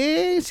 sí,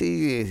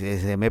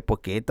 se me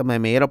poquito, me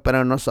miro,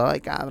 pero no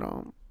soy,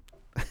 cabrón.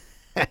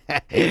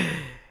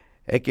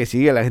 Es que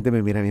sí, la gente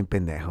me mira bien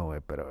pendejo,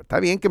 güey, pero está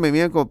bien que me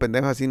miren como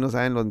pendejo, así no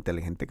saben lo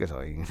inteligente que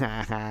soy.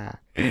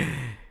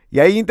 Y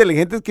hay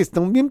inteligentes que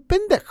están bien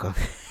pendejos.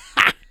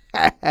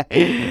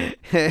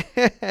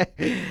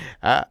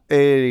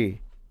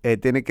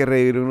 Tiene que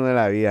reír uno de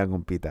la vida,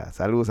 compita.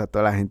 Saludos a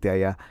toda la gente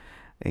allá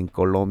en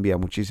Colombia.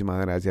 Muchísimas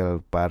gracias a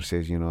los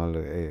parces,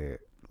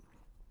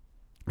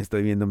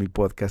 estoy viendo mi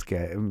podcast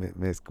que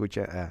me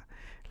escucha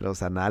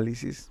los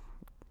análisis.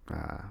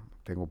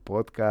 Tengo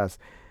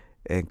podcast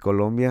en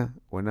Colombia.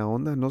 Buena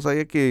onda. No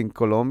sabía que en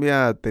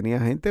Colombia tenía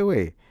gente,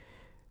 güey.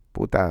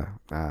 Puta.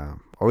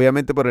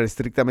 Obviamente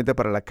estrictamente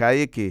para la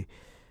calle, que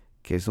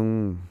es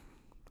un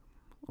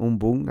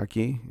boom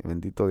aquí.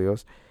 Bendito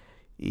Dios.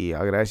 Y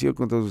agradecido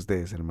con todos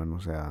ustedes,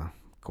 hermanos.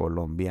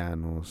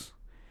 Colombianos,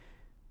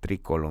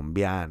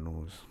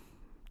 tricolombianos.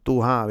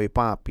 Tu Javi,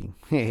 papi.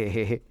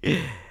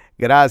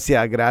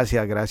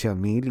 Gracias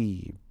mil,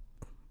 y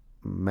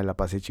me la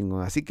pasé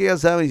chingón. Así que ya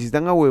saben, si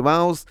están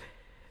ahuevados,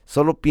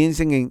 solo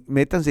piensen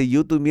métanse en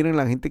YouTube, miren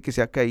la gente que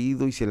se ha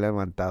caído y se le ha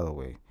levantado,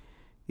 güey.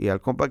 Y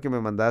al compa que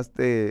me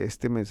mandaste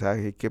este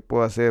mensaje, ¿qué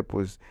puedo hacer?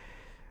 Pues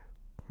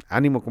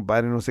ánimo,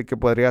 compadre, no sé qué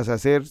podrías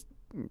hacer.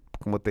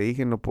 Como te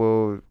dije, no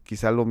puedo,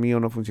 quizá lo mío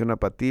no funciona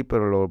para ti,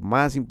 pero lo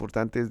más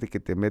importante es de que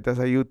te metas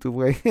a YouTube,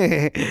 güey.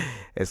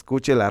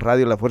 Escuche la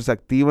radio La Fuerza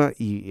Activa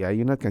y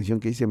hay una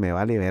canción que dice Me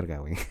vale verga,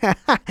 güey.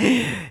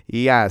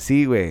 Y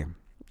así, güey.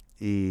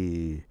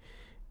 Y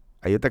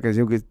hay otra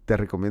canción que te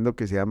recomiendo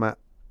que se llama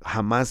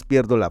Jamás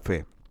pierdo la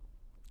fe.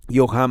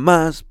 Yo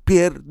jamás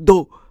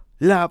pierdo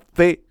la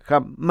fe,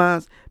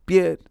 jamás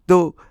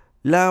pierdo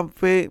la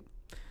fe.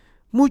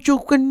 Mucho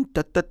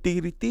cuenta,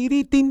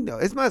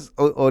 es más,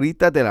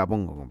 ahorita te la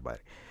pongo,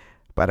 compadre,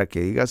 para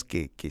que digas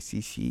que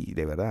sí,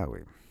 de verdad,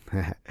 güey.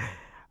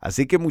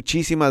 Así que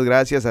muchísimas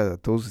gracias a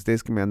todos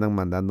ustedes que me andan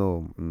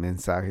mandando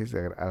mensajes.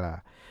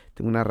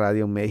 Tengo una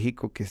radio en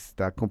México que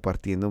está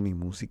compartiendo mi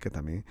música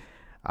también.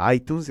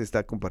 iTunes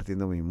está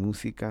compartiendo mi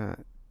música.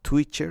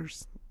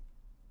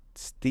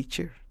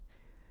 Stitcher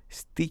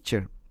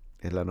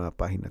es la nueva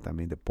página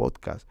también de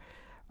podcast.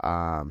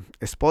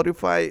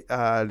 Spotify,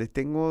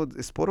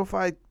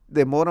 Spotify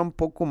demora un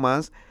poco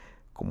más,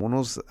 como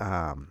unos,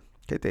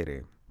 ¿qué te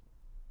diré?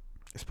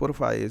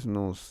 Spotify es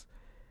unas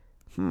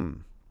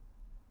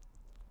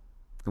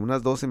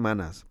 2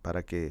 semanas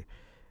para que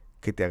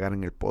te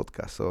agarren el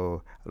podcast.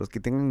 So, a los que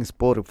tengan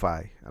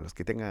Spotify, a los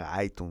que tengan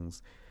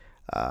iTunes,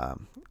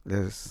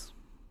 les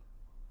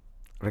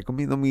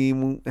recomiendo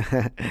mi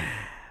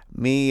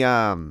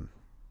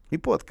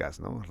podcast,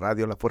 ¿no?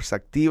 Radio La Fuerza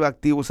Activa,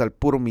 activos al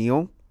puro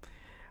millón.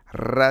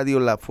 Radio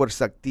La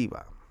Fuerza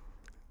Activa.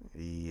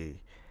 Y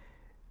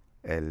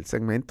el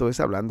segmento es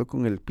hablando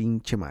con el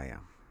pinche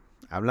Maya.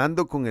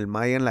 Hablando con el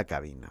Maya en la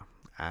cabina.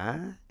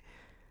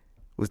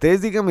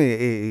 Ustedes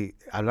díganme,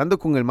 hablando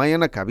con el Maya en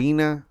la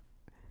cabina,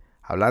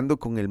 hablando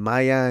con el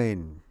Maya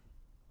en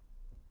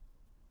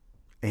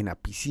la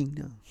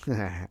piscina.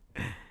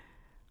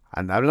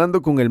 Anda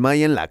hablando con el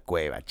Maya en la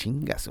cueva,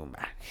 chinga suma.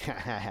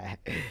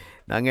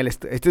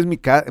 Este es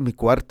mi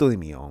cuarto de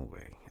millón,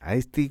 güey. A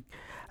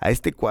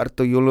este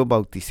cuarto yo lo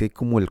bauticé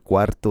como el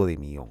cuarto de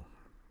millón.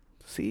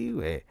 Sí,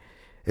 güey.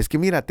 Es que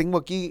mira, tengo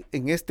aquí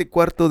en este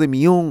cuarto de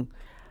millón,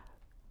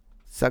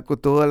 saco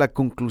toda la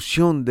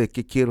conclusión de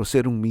que quiero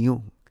ser un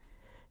millón.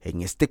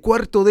 En este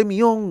cuarto de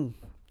millón,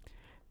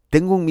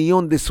 tengo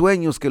 1,000,000 de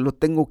sueños que lo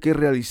tengo que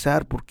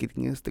realizar, porque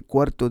en este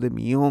cuarto de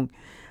millón,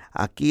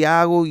 aquí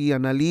hago y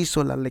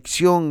analizo la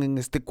lección en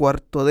este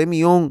cuarto de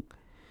millón.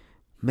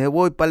 Me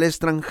voy para el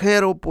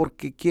extranjero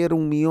porque quiero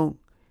 1,000,000.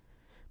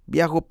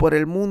 Viajo por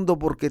el mundo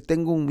porque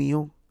tengo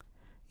 1,000,000.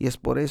 Y es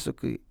por eso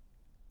que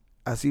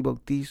así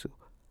bautizo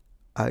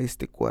a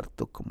este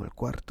cuarto como el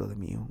cuarto de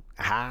millón.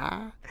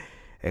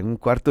 En un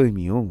cuarto de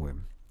millón, güey.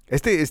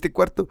 Este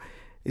cuarto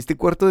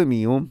de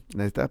millón,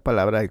 esta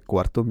palabra de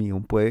cuarto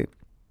millón puede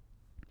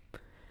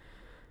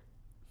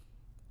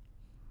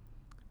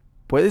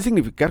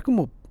significar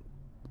como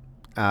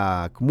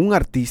un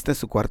artista en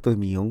su cuarto de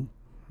millón,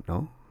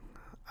 ¿no?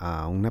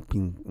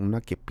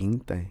 Una que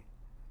pinta,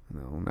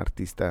 ¿no? Una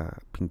artista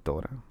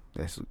pintora,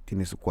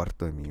 tiene su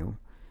cuarto de millón.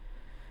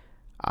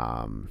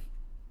 A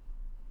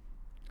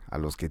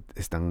los que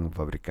están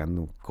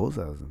fabricando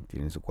cosas,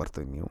 tienen su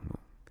cuarto de millón, ¿no?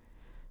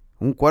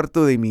 Un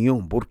cuarto de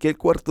millón. ¿Por qué el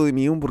cuarto de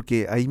millón?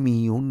 Porque hay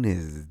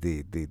millones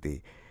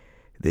de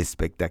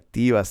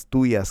expectativas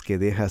tuyas que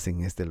dejas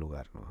en este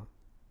lugar, ¿no?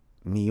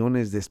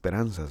 Millones de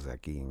esperanzas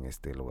aquí en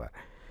este lugar.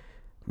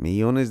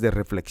 Millones de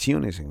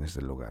reflexiones en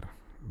este lugar.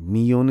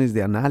 Millones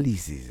de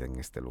análisis en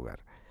este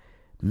lugar.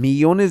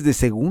 Millones de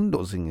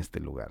segundos en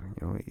este lugar,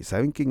 ¿no? Y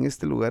saben que en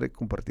este lugar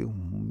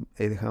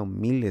he dejado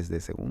miles de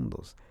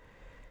segundos.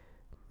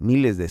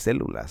 Miles de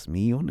células,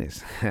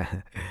 millones.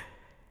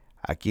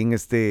 Aquí en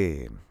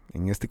este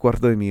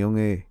cuarto de millón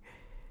he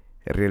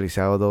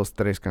realizado 2,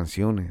 3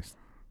 canciones,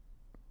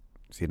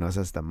 si no es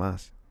hasta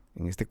más.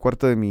 En este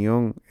cuarto de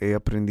millón he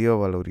aprendido a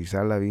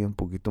valorizar la vida un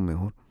poquito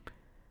mejor,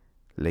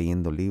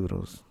 leyendo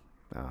libros,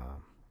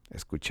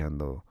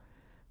 escuchando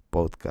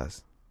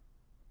podcasts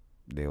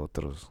de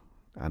otros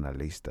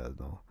analistas,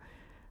 ¿no?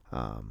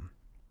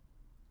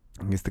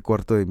 En este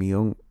cuarto de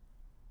millón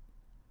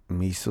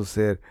me hizo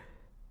ser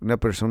una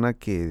persona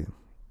que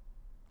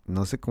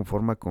no se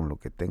conforma con lo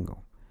que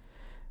tengo.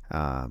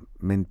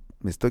 Me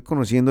estoy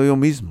conociendo yo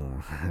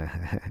mismo.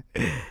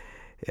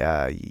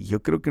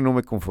 Yo creo que no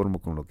me conformo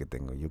con lo que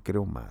tengo. Yo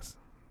quiero más.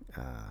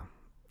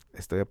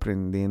 Estoy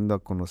aprendiendo a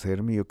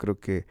conocerme. Yo creo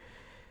que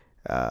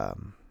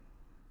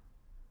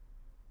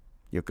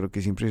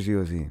siempre he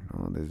sido así,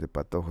 ¿no? Desde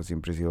patojo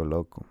siempre he sido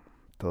loco.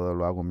 Todo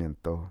lo hago a mi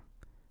antojo.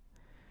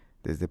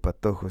 Desde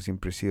patojo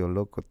siempre he sido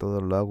loco.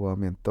 Todo lo hago a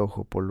mi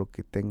antojo. Por lo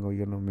que tengo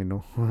yo no me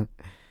enojo.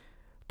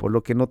 Por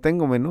lo que no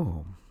tengo me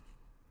enojo.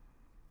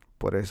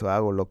 Por eso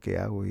hago lo que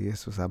hago y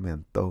eso es a mi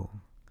antojo.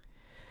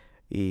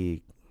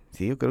 Y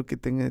sí, yo creo que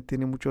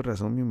tiene mucha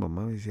razón mi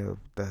mamá. Me decía,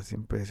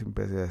 siempre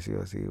ha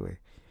sido así, güey.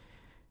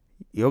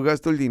 Yo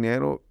gasto el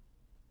dinero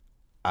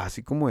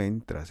así como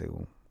entra,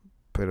 según.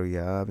 Pero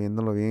ya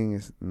viéndolo bien,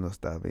 no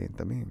está bien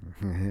también.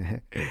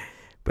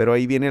 Pero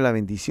ahí viene la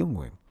bendición,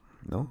 güey,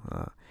 ¿no?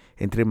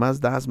 Entre más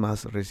das,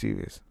 más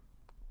recibes.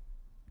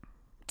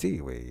 Sí,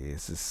 güey,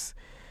 eso es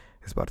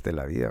parte de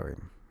la vida, güey,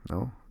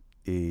 ¿no?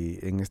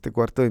 Y en este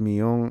cuarto de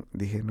millón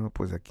dije, no,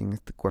 pues aquí en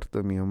este cuarto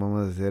de millón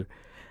vamos a hacer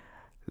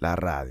la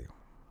radio.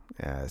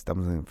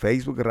 Estamos en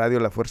Facebook, Radio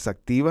La Fuerza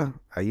Activa.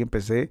 Ahí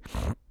empecé.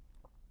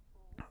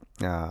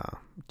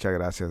 Muchas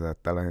gracias a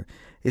tal gente.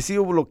 He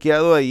sido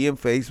bloqueado ahí en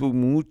Facebook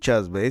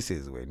muchas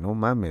veces, güey. No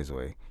mames,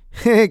 güey.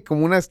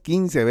 Como unas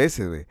 15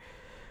 veces, güey.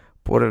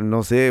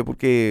 No sé,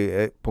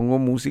 porque pongo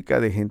música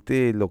de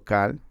gente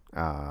local,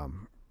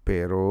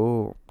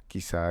 pero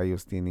quizá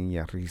ellos tienen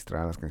ya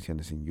registradas las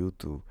canciones en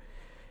YouTube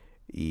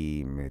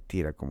y me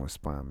tira como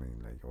spam.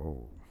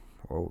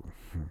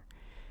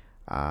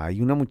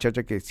 Hay una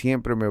muchacha que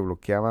siempre me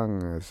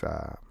bloqueaban,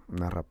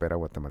 una rapera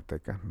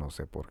guatemalteca, no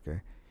sé por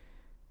qué.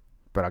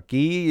 Pero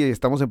aquí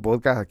estamos en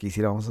podcast, aquí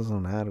sí la vamos a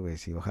sonar, güey.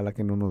 Sí, ojalá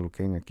que no nos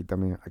bloqueen aquí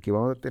también. Aquí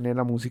vamos a tener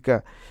la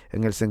música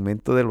en el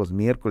segmento de los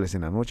miércoles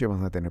en la noche.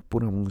 Vamos a tener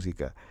pura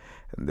música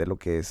de lo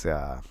que es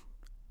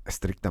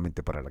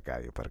estrictamente para la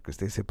calle, para que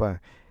usted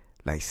sepa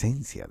la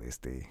esencia de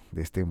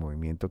este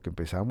movimiento que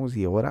empezamos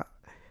y ahora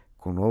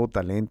con nuevo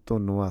talento,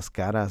 nuevas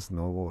caras,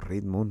 nuevo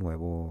ritmo,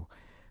 nuevo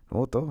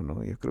todo,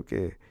 ¿no? Yo creo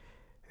que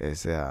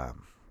es,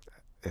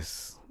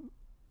 es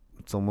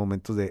son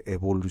momentos de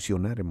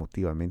evolucionar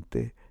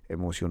emotivamente,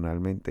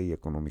 emocionalmente y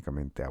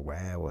económicamente a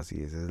huevo,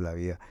 así esa es la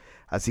vida.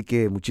 Así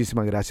que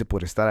muchísimas gracias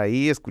por estar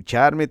ahí,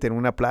 escucharme, tener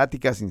una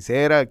plática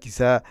sincera,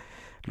 quizá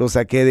lo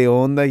saqué de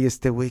onda y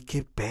este güey,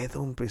 qué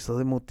pedo, empezó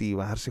de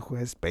motivarse,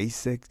 juega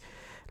SpaceX,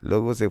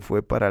 luego se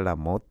fue para la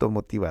moto,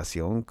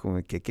 motivación,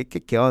 como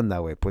 ¿qué onda,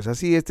 güey? Pues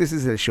así, este es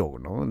el show,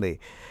 ¿no? Donde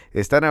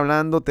están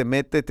hablando, te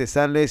metes, te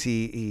sales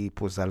y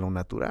pues a lo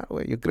natural,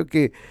 güey. Yo creo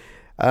que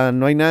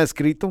no hay nada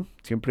escrito,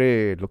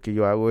 siempre lo que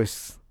yo hago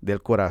es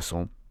del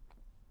corazón,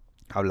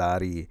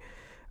 hablar y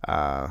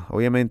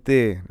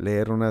obviamente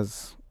leer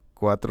unas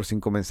 4 o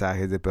 5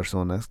 mensajes de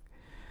personas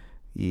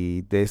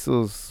y de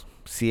esos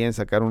 100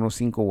 sacar unos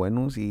 5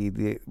 buenos y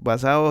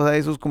basados a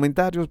esos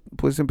comentarios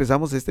pues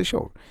empezamos este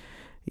show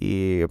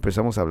y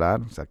empezamos a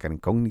hablar, sacar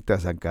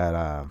incógnitas,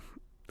 sacar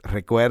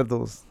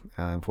recuerdos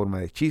en forma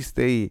de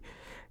chiste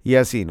y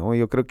así, ¿no?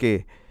 Yo creo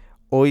que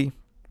hoy,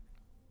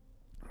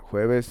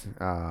 jueves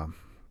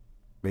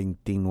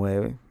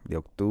 29 de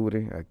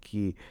octubre,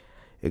 aquí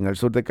en el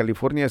sur de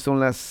California,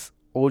 son las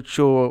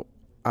 8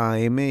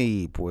 a.m.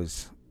 y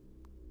pues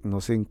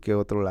no sé en qué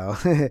otro lado.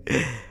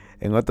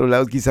 En otros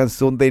lados quizás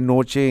son de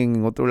noche,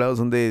 en otros lados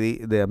son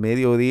de a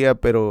mediodía,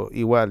 pero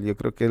igual yo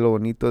creo que es lo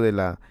bonito de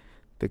la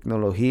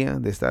tecnología,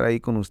 de estar ahí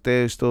con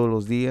ustedes todos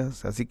los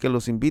días. Así que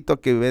los invito a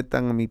que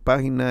metan a mi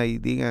página y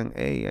digan,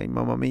 hey, ay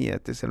mamá mía,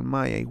 este es el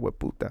Maya, hijo de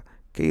puta.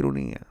 Qué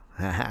ironía.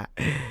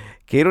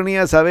 Qué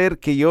ironía saber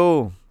que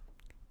yo...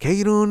 Qué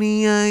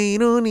ironía,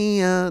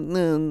 ironía.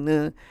 Na,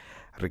 na.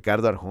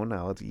 Ricardo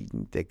Arjona,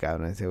 te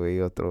cabrón, ese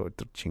güey, otro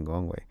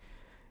chingón, güey.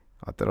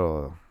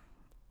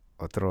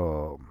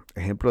 Otro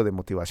ejemplo de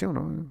motivación,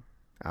 ¿no?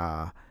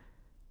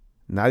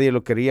 Nadie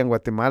lo quería en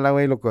Guatemala,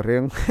 güey, lo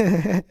corrieron.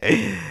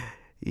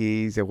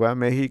 Y se fue a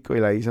México y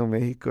la hizo en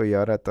México y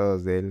ahora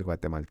todos de él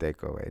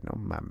guatemalteco, güey. No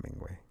mamen,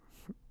 güey.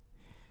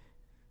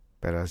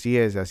 Pero así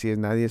es,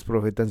 nadie es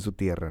profeta en su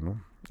tierra,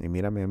 ¿no? Y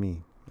mírame a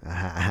mí.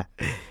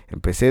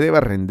 Empecé de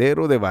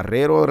barrendero, de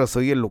barrero, ahora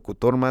soy el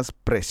locutor más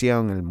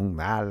preciado en el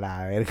mundo. A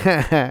la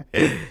verga.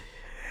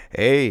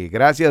 Hey,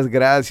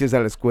 gracias a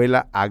la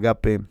escuela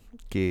Agape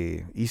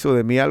que hizo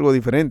de mí algo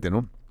diferente,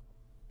 ¿no?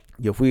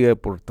 Yo fui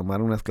por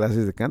tomar unas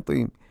clases de canto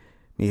y me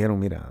dijeron,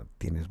 mira,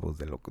 tienes voz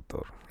de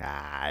locutor.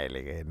 Ay,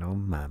 le dije, no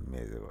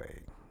mames,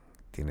 güey.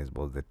 Tienes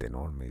voz de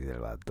tenor, me dice el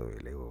vato.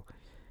 Y le digo,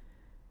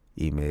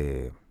 y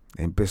me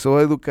empezó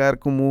a educar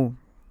cómo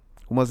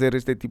hacer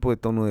este tipo de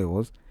tono de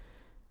voz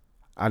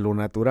a lo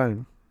natural,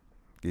 ¿no?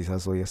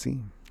 Quizás soy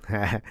así.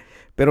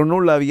 Pero no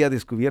lo había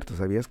descubierto,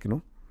 ¿sabías que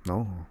no?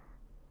 No.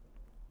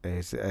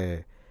 Es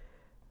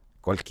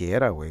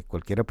cualquiera, güey.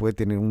 Cualquiera puede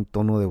tener un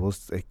tono de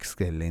voz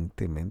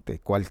excelentemente.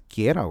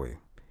 Cualquiera, güey.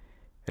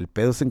 El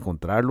pedo es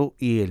encontrarlo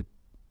y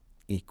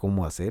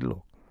cómo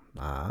hacerlo.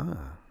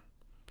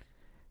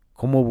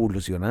 Cómo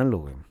evolucionarlo,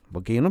 güey.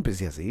 Porque yo no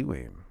empecé así,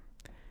 güey.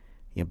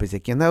 Y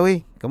empecé, ¿qué onda,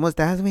 güey? ¿Cómo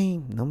estás, güey?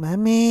 No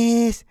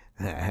mames.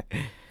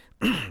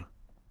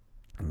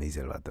 Me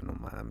dice el vato, no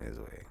mames,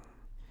 güey.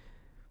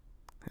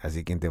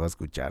 Así que te va a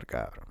escuchar,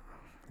 cabrón.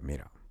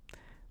 Mira,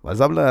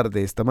 vas a hablar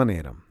de esta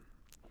manera.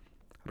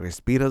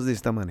 Respiras de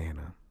esta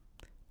manera.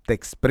 Te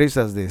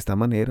expresas de esta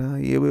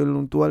manera y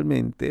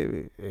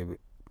eventualmente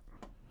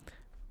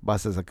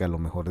vas a sacar lo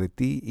mejor de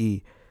ti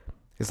y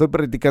estoy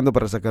practicando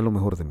para sacar lo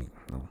mejor de mí,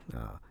 ¿no?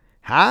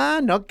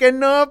 No que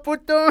no,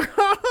 puto.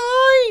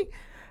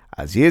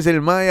 Así es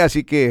el Maya,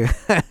 así que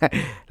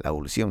la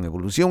evolución,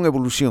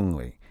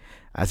 güey.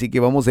 Así que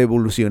vamos a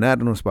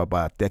evolucionarnos,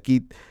 papá. De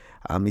aquí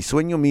a mi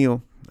sueño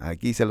mío,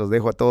 aquí se los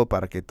dejo a todos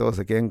para que todos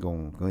se queden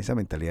con esa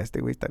mentalidad. Este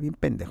güey está bien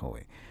pendejo,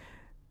 güey.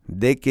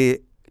 De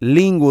que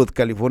Linwood,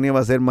 California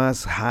va a ser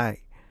más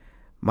high,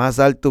 más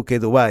alto que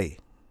Dubai.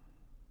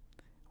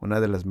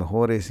 Uno de los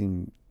mejores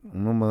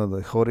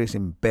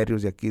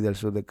imperios de aquí del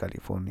sur de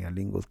California,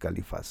 Linwood,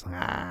 Califas.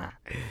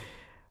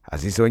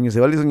 Así sueño, se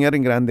vale soñar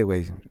en grande,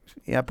 güey.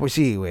 Ya, pues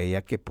sí, güey,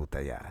 ya qué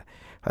puta, ya.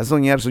 Vas a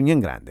soñar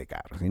en grande,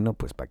 cabrón. Si no,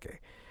 pues, ¿para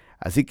qué?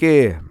 Así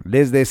que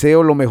les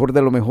deseo lo mejor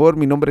de lo mejor.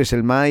 Mi nombre es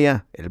el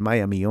Maya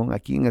Millón,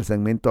 aquí en el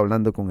segmento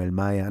Hablando con el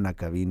Maya en la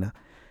cabina.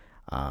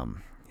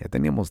 Ya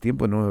teníamos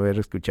tiempo de no haber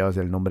escuchado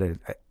el nombre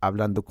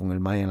Hablando con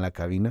el Maya en la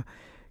cabina,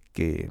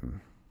 que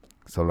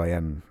solo allá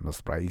en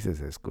los países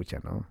se escucha,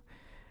 ¿no?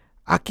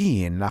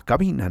 Aquí en la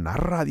cabina, en la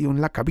radio,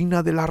 en la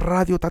cabina de la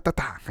radio,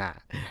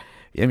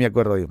 Ya me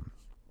acuerdo yo.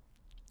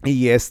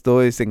 Y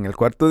esto es en el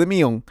cuarto de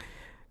Millón,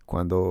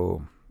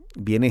 cuando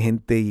viene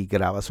gente y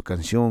graba su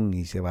canción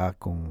y se va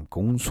con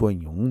un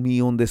sueño,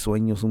 1,000,000 de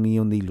sueños,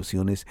 1,000,000 de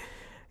ilusiones.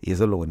 Y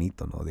eso es lo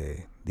bonito, ¿no?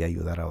 De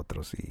ayudar a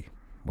otros. Y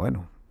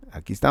bueno,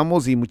 aquí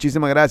estamos y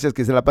muchísimas gracias,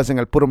 que se la pasen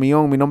al puro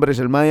millón. Mi nombre es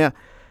El Maya,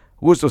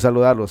 gusto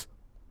saludarlos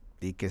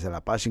y que se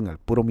la pasen al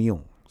puro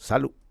millón.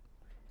 Salud.